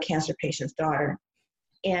Diary of a Cancer Patient's Daughter.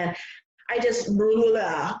 And I just,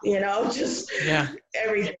 blah, just Yeah.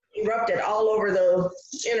 everything erupted all over the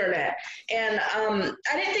internet. And I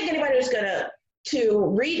didn't think anybody was going to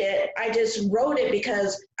read it. I just wrote it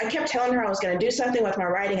because I kept telling her I was going to do something with my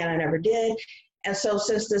writing, and I never did. And so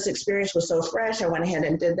since this experience was so fresh, I went ahead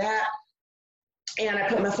and did that. And I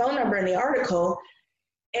put my phone number in the article.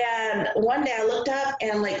 And one day I looked up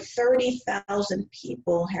and like 30,000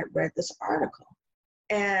 people had read this article.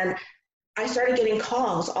 And I started getting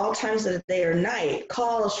calls all times of the day or night,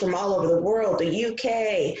 calls from all over the world, the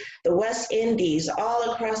UK, the West Indies,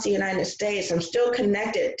 all across the United States. I'm still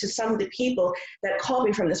connected to some of the people that called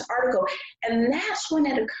me from this article. And that's when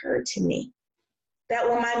it occurred to me that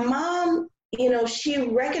when my mom, she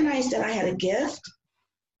recognized that I had a gift,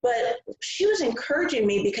 but she was encouraging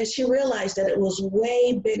me because she realized that it was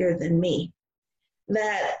way bigger than me,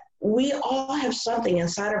 that we all have something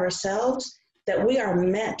inside of ourselves that we are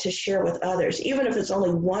meant to share with others, even if it's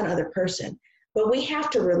only one other person. But we have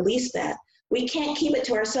to release that. We can't keep it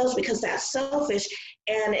to ourselves because that's selfish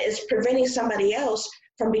and it's preventing somebody else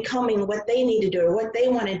from becoming what they need to do or what they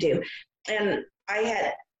want to do. And I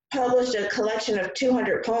had published a collection of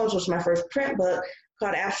 200 poems, was my first print book,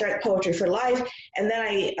 called Abstract Poetry for Life. And then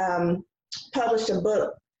I published a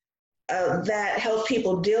book that helps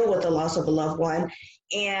people deal with the loss of a loved one.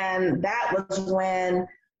 And that was when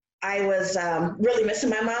I was really missing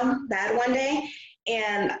my mom bad one day.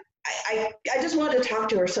 And I just wanted to talk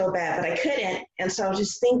to her so bad, but I couldn't. And so I was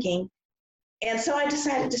just thinking. And so I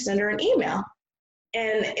decided to send her an email.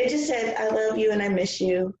 And it just said, "I love you and I miss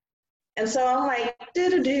you." And so I'm like,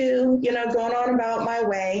 going on about my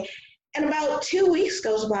way. And about 2 weeks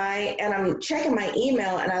goes by and I'm checking my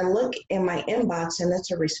email and I look in my inbox and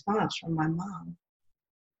it's a response from my mom.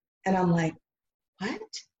 And I'm like, what?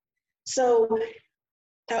 So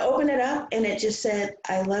I opened it up and it just said,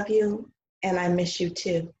 I love you and I miss you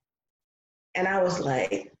too. And I was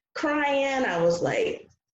like crying. I was like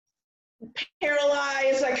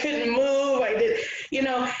paralyzed. I couldn't move. I did, and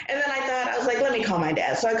then I was like, let me call my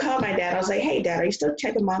dad. So I called my dad. I was like, hey, Dad, are you still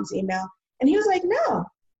checking Mom's email? And he was like, no.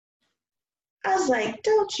 I was like,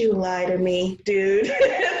 don't you lie to me, dude.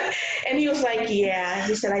 And he was like, yeah.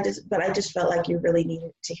 He said, I just felt like you really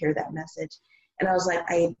needed to hear that message. And I was like,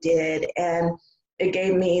 I did. And it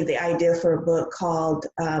gave me the idea for a book called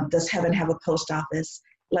Does Heaven Have a Post Office?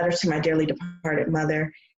 Letters to My Dearly Departed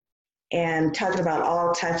Mother. And talking about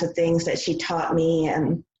all types of things that she taught me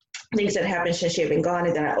and things that happened since she had been gone.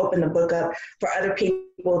 And then I opened the book up for other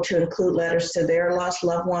people to include letters to their lost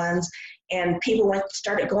loved ones. And people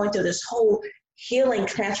started going through this whole healing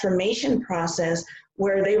transformation process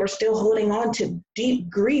where they were still holding on to deep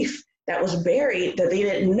grief that was buried that they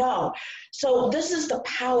didn't know. So this is the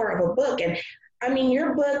power of a book. And I mean,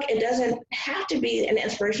 your book, it doesn't have to be an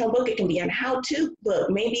inspirational book. It can be a how-to book.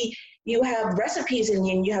 Maybe you have recipes in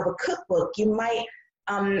you and you have a cookbook. You might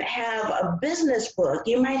have a business book.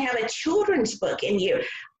 You might have a children's book in you.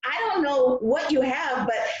 I don't know what you have,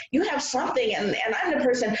 but you have something. And I'm the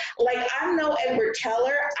person, like, I'm no Edward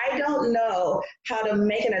Teller. I don't know how to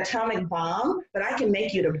make an atomic bomb, but I can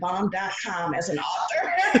make you to bomb.com as an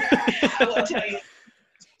author. I will tell you.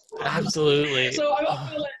 Absolutely. So I'm going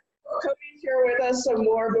to let Cody share with us some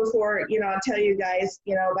more before, I'll tell you guys,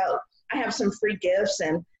 about, I have some free gifts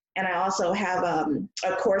and I also have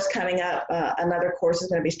a course coming up. Another course is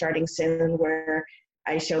going to be starting soon where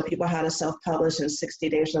I show people how to self-publish in 60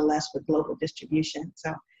 days or less with global distribution.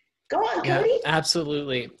 So go on, Cody. Yeah,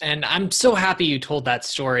 absolutely. And I'm so happy you told that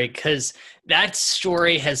story because that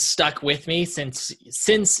story has stuck with me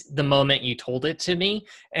since the moment you told it to me.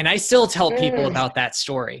 And I still tell people about that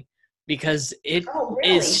story because it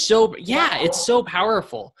is so, it's so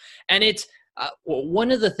powerful. And it's,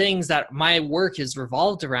 one of the things that my work is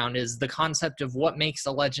revolved around is the concept of what makes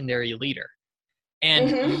a legendary leader.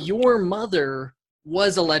 And your mother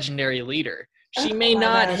was a legendary leader. She may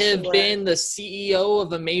not have been the CEO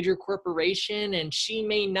of a major corporation, and she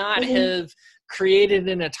may not have created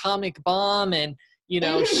an atomic bomb, and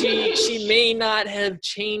she may not have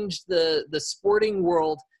changed the sporting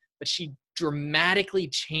world, but she dramatically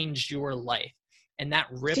changed your life. And that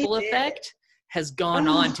ripple effect has gone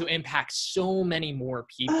on to impact so many more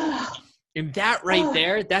people. And that right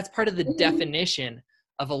there, that's part of the definition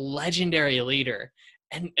of a legendary leader.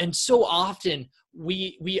 And so often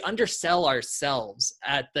we undersell ourselves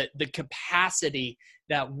at the capacity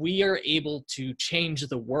that we are able to change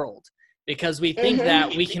the world because we think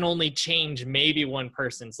that we can only change maybe one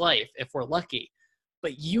person's life if we're lucky.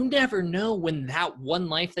 But you never know when that one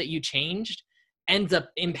life that you changed ends up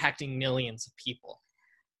impacting millions of people.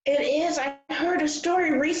 It is. I heard a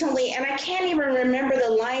story recently, and I can't even remember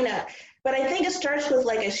the lineup, but I think it starts with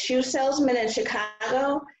like a shoe salesman in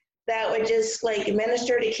Chicago that would just like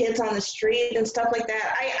minister to kids on the street and stuff like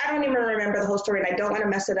that. I don't even remember the whole story, and I don't want to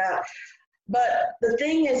mess it up. But the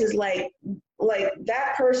thing is like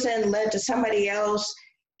that person led to somebody else,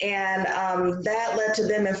 and that led to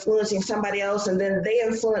them influencing somebody else, and then they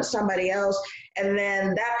influenced somebody else, and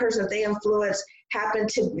then that person they influenced happened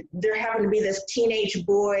to be this teenage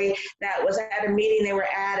boy that was at a meeting they were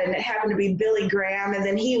at, and it happened to be Billy Graham, and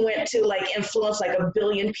then he went to like influence like 1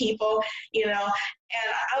 billion people, and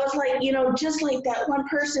I was like, just like that one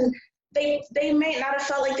person, they may not have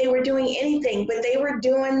felt like they were doing anything, but they were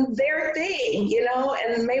doing their thing,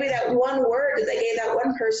 and maybe that one word that they gave that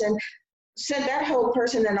one person sent that whole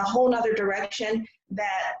person in a whole nother direction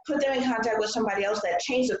that put them in contact with somebody else that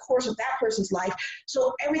changed the course of that person's life.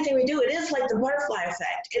 So everything we do, it is like the butterfly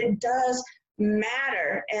effect. It does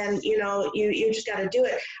matter, and you just got to do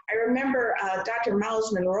it. I remember Dr.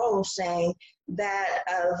 Miles Monroe saying that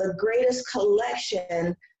the greatest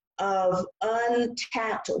collection of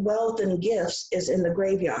untapped wealth and gifts is in the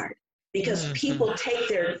graveyard, because people take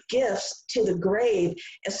their gifts to the grave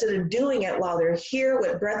instead of doing it while they're here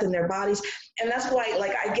with breath in their bodies. And that's why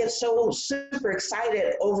I get so super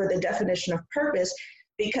excited over the definition of purpose,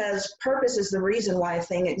 because purpose is the reason why a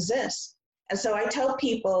thing exists. And so I tell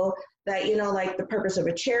people that, like the purpose of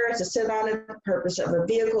a chair is to sit on it, the purpose of a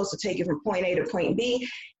vehicle is to take you from point A to point B,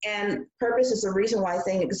 and purpose is the reason why a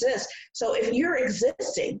thing exists. So if you're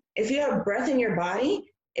existing, if you have breath in your body,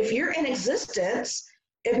 if you're in existence,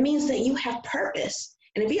 it means that you have purpose.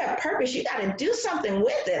 And if you have purpose, you got to do something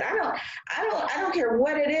with it. I don't care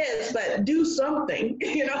what it is, but do something,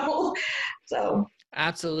 So.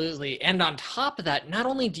 Absolutely. And on top of that, not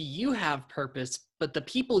only do you have purpose, but the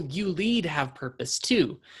people you lead have purpose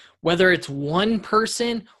too. Whether it's one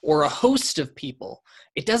person or a host of people,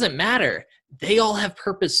 it doesn't matter. They all have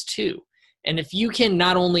purpose too. And if you can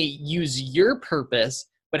not only use your purpose,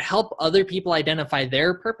 but help other people identify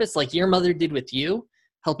their purpose, like your mother did with you,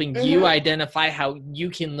 helping you identify how you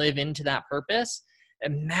can live into that purpose,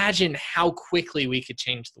 imagine how quickly we could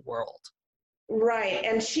change the world. Right.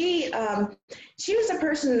 And she was a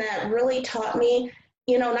person that really taught me,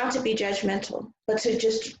 not to be judgmental, but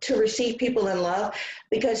to receive people in love,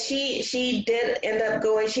 because she did end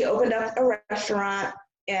up she opened up a restaurant,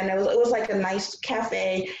 and it was like a nice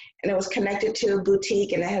cafe, and it was connected to a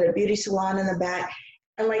boutique, and it had a beauty salon in the back.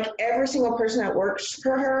 And like every single person that works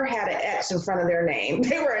for her had an X in front of their name.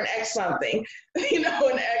 They were an X something, an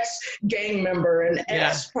ex gang member, an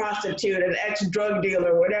ex prostitute, an ex drug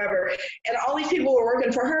dealer, whatever. And all these people were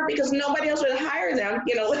working for her because nobody else would hire them,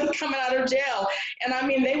 like coming out of jail. And I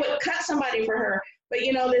mean, they would cut somebody for her. But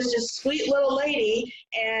there's this sweet little lady,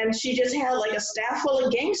 and she just had like a staff full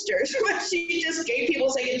of gangsters. She just gave people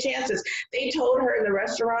second chances. They told her in the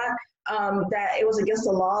restaurant that it was against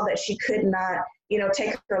the law that she could not,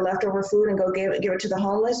 take her leftover food and go give it to the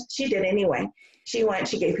homeless. She did anyway. She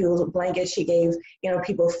gave people blankets. She gave,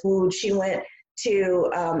 people food. She went to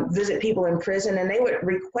visit people in prison, and they would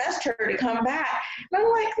request her to come back. And I'm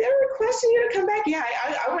like, they're requesting you to come back? Yeah,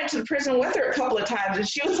 I went to the prison with her a couple of times, and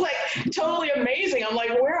she was like totally amazing. I'm like,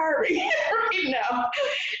 where are we right now?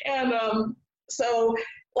 And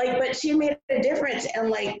but she made a difference, and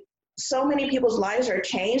like so many people's lives are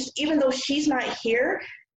changed. Even though she's not here,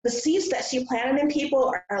 the seeds that she planted in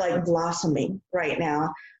people are like blossoming right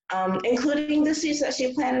now, including the seeds that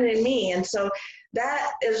she planted in me. And so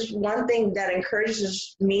that is one thing that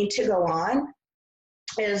encourages me to go on,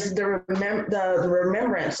 is the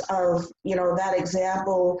remembrance of, that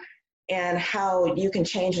example, and how you can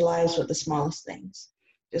change lives with the smallest things.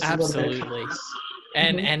 Just absolutely.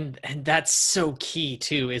 And that's so key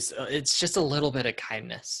too, is it's just a little bit of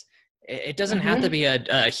kindness. It doesn't have to be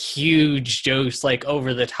a huge dose, like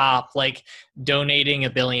over the top, like donating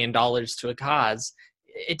 $1 billion to a cause.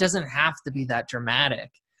 It doesn't have to be that dramatic,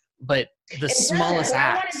 but the smallest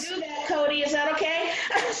acts. I want to do that, Cody. Is that okay?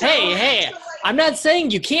 Hey, I'm not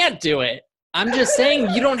saying you can't do it. I'm just saying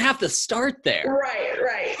you don't have to start there.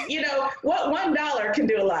 Right. What $1 can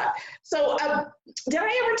do a lot. So did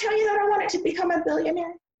I ever tell you that I wanted to become a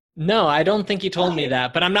billionaire? No, I don't think you told me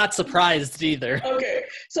that, but I'm not surprised either. Okay.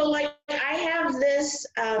 So like I have this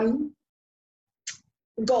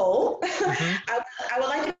goal. I would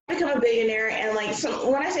like to become a billionaire. And like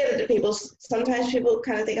when I say that to people, sometimes people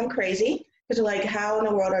kind of think I'm crazy, because they're like, how in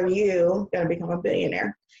the world are you going to become a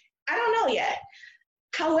billionaire? I don't know yet.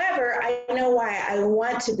 However, I know why I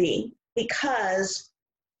want to be, because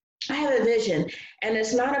I have a vision, and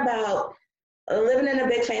it's not about living in a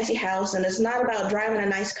big fancy house, and it's not about driving a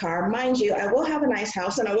nice car. Mind you, I will have a nice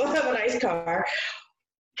house and I will have a nice car.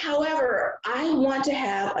 However, I want to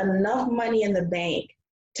have enough money in the bank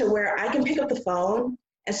to where I can pick up the phone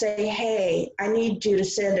and say, hey, I need you to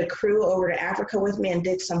send a crew over to Africa with me and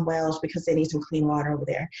dig some wells because they need some clean water over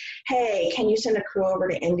there. Hey, can you send a crew over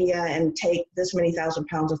to India and take this many 1,000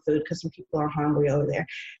 pounds of food because some people are hungry over there?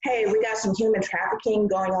 Hey, we got some human trafficking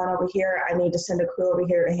going on over here. I need to send a crew over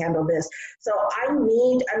here to handle this. So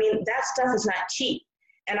that stuff is not cheap.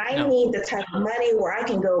 And I need the type of money where I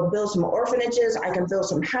can go build some orphanages, I can build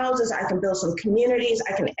some houses, I can build some communities,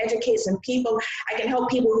 I can educate some people, I can help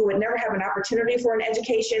people who would never have an opportunity for an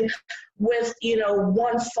education with,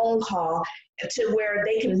 one phone call, to where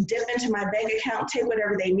they can dip into my bank account, take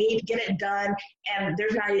whatever they need, get it done, and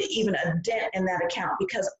there's not even a dent in that account,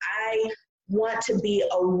 because I want to be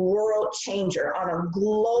a world changer on a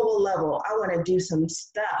global level. I want to do some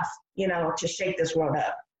stuff, to shake this world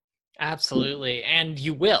up. Absolutely. And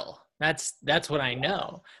you will. That's what I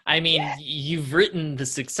know. I mean, you've written the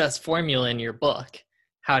success formula in your book,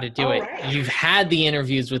 how to do it. Right. You've had the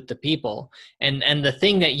interviews with the people. And the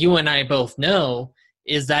thing that you and I both know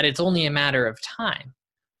is that it's only a matter of time.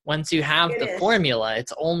 Once you have the formula,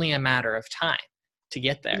 it's only a matter of time to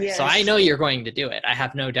get there. Yes. So I know you're going to do it. I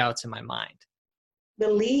have no doubts in my mind.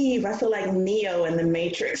 Believe. I feel like Neo in the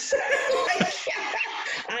Matrix.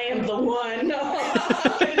 I am the one.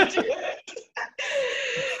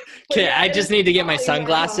 Okay, I just need to get my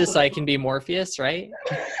sunglasses so I can be Morpheus, right?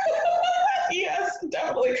 Yes,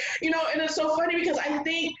 definitely. And it's so funny because I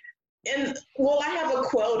think, I have a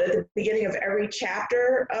quote at the beginning of every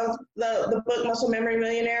chapter of the book, Muscle Memory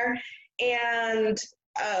Millionaire. And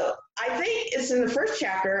I think it's in the first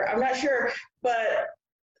chapter. I'm not sure, but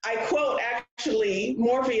I quote actually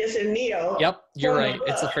Morpheus and Neo. Yep, you're right.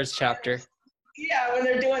 It's the first chapter. Yeah, when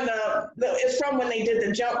they're doing it's from when they did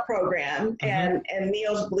the jump program, and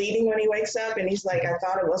Neo's bleeding when he wakes up, and he's like, I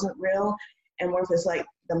thought it wasn't real, and Morpheus like,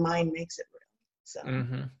 the mind makes it real. So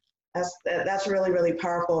that's really, really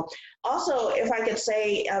powerful. Also, if I could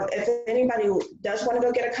say, if anybody does want to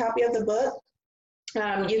go get a copy of the book,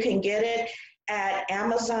 you can get it at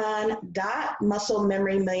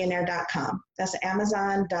amazon.musclememorymillionaire.com. That's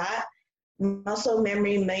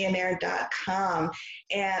amazon.musclememorymillionaire.com.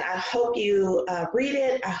 And I hope you read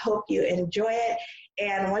it. I hope you enjoy it.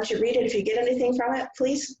 And once you read it, if you get anything from it,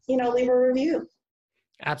 please, leave a review.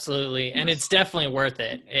 Absolutely. And it's definitely worth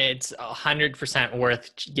it. It's 100%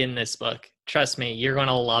 worth getting this book. Trust me, you're going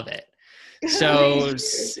to love it. So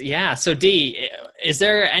yeah. So Dee, is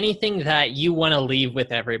there anything that you want to leave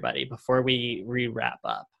with everybody before we wrap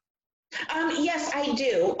up? Yes, I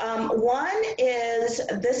do. One is,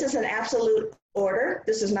 this is an absolute order.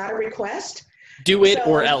 This is not a request. Do it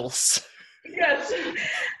or else. Yes.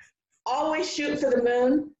 Always shoot for the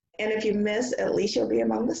moon. And if you miss, at least you'll be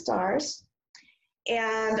among the stars.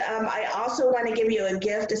 And I also want to give you a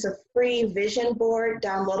gift. It's a free vision board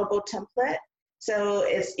downloadable template. So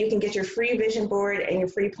you can get your free vision board and your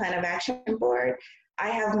free plan of action board. I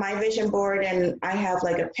have my vision board, and I have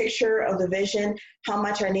like a picture of the vision, how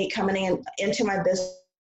much I need coming into my business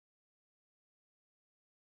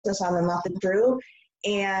on the month through.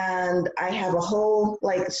 And I have a whole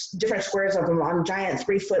different squares of them on giant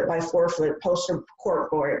 3-foot by 4-foot poster cork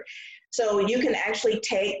board. So you can actually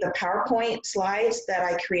take the PowerPoint slides that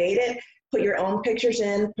I created, put your own pictures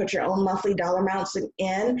in, put your own monthly dollar amounts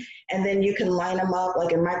in, and then you can line them up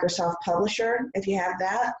like a Microsoft Publisher if you have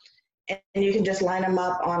that. And you can just line them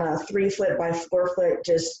up on a 3-foot by 4-foot,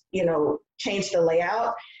 just, change the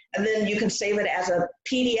layout. And then you can save it as a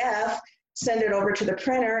PDF, send it over to the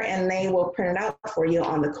printer, and they will print it out for you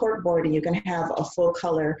on the cork board, and you can have a full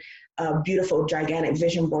color, beautiful, gigantic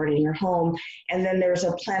vision board in your home. And then there's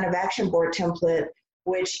a plan of action board template,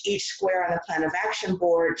 which each square on the plan of action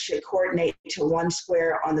board should coordinate to one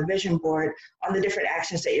square on the vision board on the different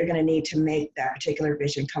actions that you're going to need to make that particular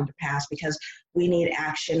vision come to pass, because we need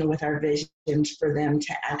action with our visions for them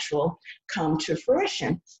to actually come to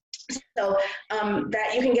fruition. So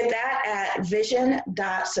that you can get that at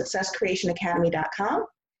vision.successcreationacademy.com.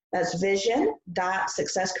 That's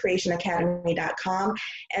vision.successcreationacademy.com.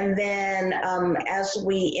 And then as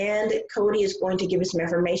we end, Cody is going to give you some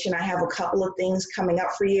information. I have a couple of things coming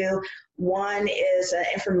up for you. One is an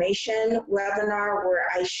information webinar where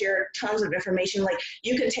I share tons of information. Like,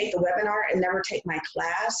 you can take the webinar and never take my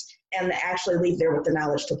class and actually leave there with the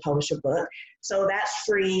knowledge to publish a book. So that's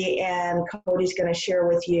free, and Cody's going to share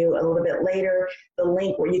with you a little bit later the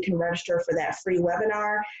link where you can register for that free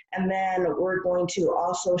webinar. And then we're going to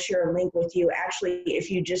also share a link with you. Actually,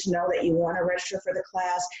 if you just know that you want to register for the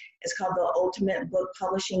class, it's called the Ultimate Book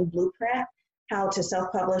Publishing Blueprint: How to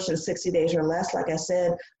Self-Publish in 60 Days or Less. Like I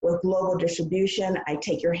said, with global distribution, I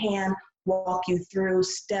take your hand, walk you through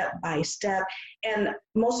step by step, and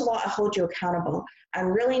most of all, I hold you accountable. I'm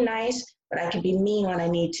really nice, but I can be mean when I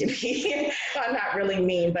need to be. I'm not really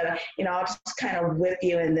mean, but I'll just kind of whip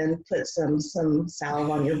you and then put some salve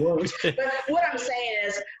on your wounds. But what I'm saying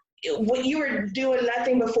is, when you were doing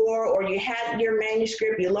nothing before, or you had your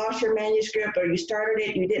manuscript, you lost your manuscript, or you started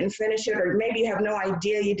it, you didn't finish it, or maybe you have no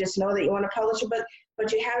idea, you just know that you want to publish a book,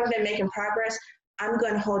 but you haven't been making progress, I'm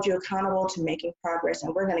going to hold you accountable to making progress,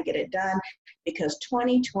 and we're going to get it done, because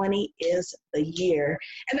 2020 is the year.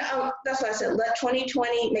 And that's why I said, make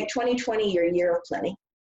 2020 your year of plenty.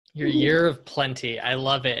 Your year of plenty. I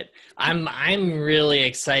love it. I'm really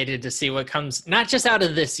excited to see what comes, not just out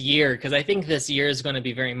of this year, because I think this year is going to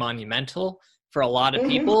be very monumental for a lot of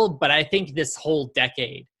people, but I think this whole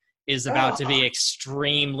decade is about to be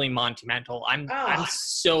extremely monumental. I'm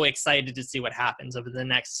so excited to see what happens over the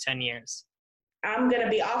next 10 years. I'm going to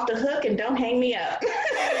be off the hook, and don't hang me up.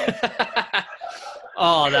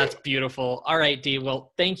 Oh, that's beautiful. All right, Dee.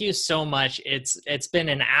 Well, thank you so much. It's been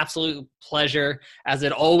an absolute pleasure, as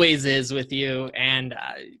it always is with you, and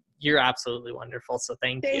you're absolutely wonderful. So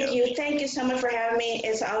thank you. Thank you so much for having me.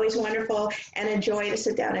 It's always wonderful and a joy to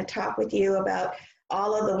sit down and talk with you about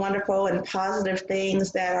all of the wonderful and positive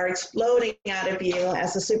things that are exploding out of you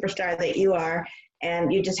as the superstar that you are.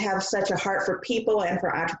 And you just have such a heart for people and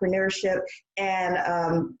for entrepreneurship.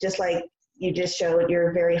 And just like you just showed,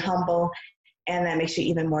 you're very humble, and that makes you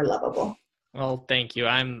even more lovable. Well, thank you.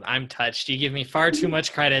 I'm touched. You give me far too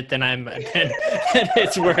much credit than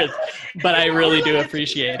it's worth, but I really do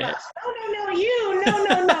appreciate it. No, you.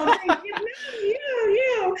 No,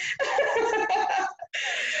 you.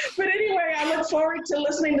 But anyway, I look forward to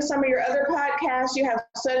listening to some of your other podcasts. You have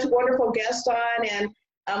such wonderful guests on, and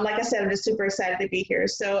Like I said, I'm just super excited to be here.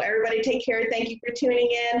 So everybody take care. Thank you for tuning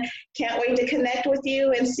in. Can't wait to connect with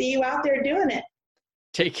you and see you out there doing it.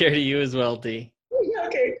 Take care to you as well, Dee.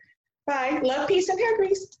 Okay. Bye. Love, peace, and hair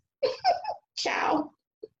grease. Ciao.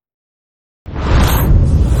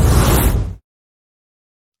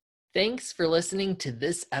 Thanks for listening to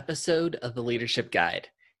this episode of the Leadership Guide.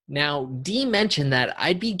 Now, Dee mentioned that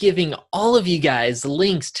I'd be giving all of you guys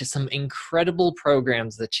links to some incredible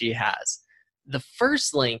programs that she has. The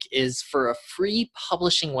first link is for a free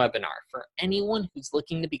publishing webinar for anyone who's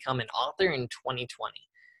looking to become an author in 2020.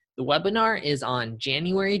 The webinar is on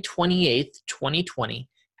January 28th, 2020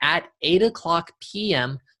 at 8:00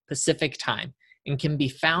 p.m. Pacific time and can be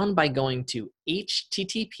found by going to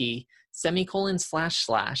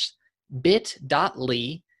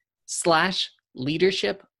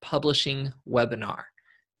http://bit.ly/leadership publishing webinar.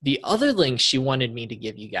 The other link she wanted me to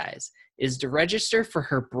give you guys is to register for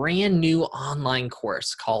her brand new online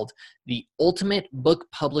course called The Ultimate Book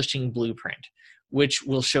Publishing Blueprint, which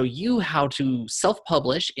will show you how to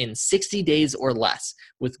self-publish in 60 days or less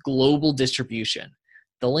with global distribution.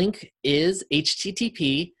 The link is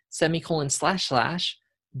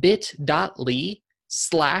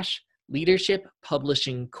http://bit.ly/leadership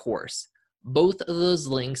publishing course. Both of those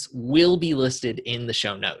links will be listed in the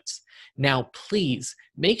show notes. Now, please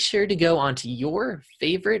make sure to go onto your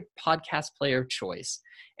favorite podcast player of choice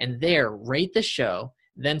and there rate the show,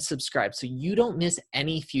 then subscribe so you don't miss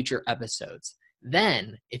any future episodes.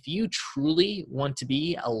 Then, if you truly want to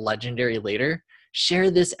be a legendary leader,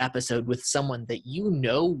 share this episode with someone that you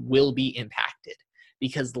know will be impacted,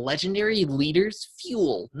 because legendary leaders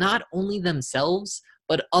fuel not only themselves,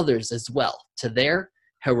 but others as well to their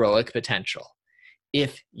heroic potential.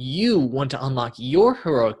 If you want to unlock your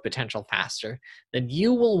heroic potential faster, then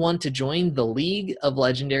you will want to join the League of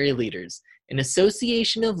Legendary Leaders, an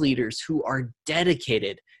association of leaders who are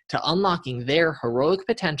dedicated to unlocking their heroic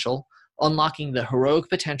potential, unlocking the heroic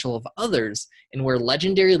potential of others, and where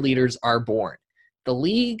legendary leaders are born. The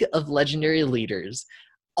League of Legendary Leaders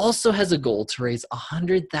also has a goal to raise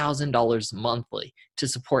 $100,000 monthly to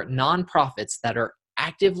support nonprofits that are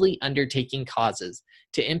actively undertaking causes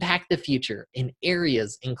to impact the future in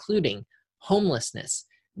areas including homelessness,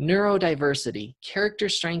 neurodiversity, character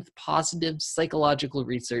strength, positive psychological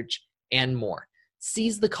research, and more.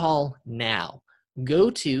 Seize the call now.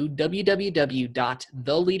 Go to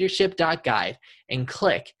www.theleadership.guide and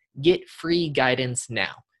click Get Free Guidance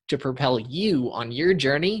Now to propel you on your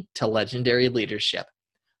journey to legendary leadership.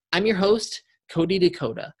 I'm your host, Cody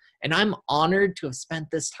Dakota, and I'm honored to have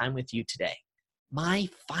spent this time with you today. My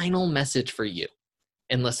final message for you,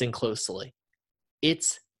 and listen closely.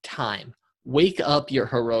 It's time. Wake up your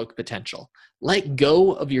heroic potential. Let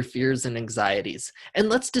go of your fears and anxieties, and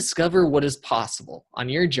let's discover what is possible on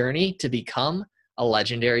your journey to become a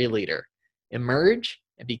legendary leader. Emerge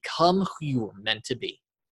and become who you were meant to be.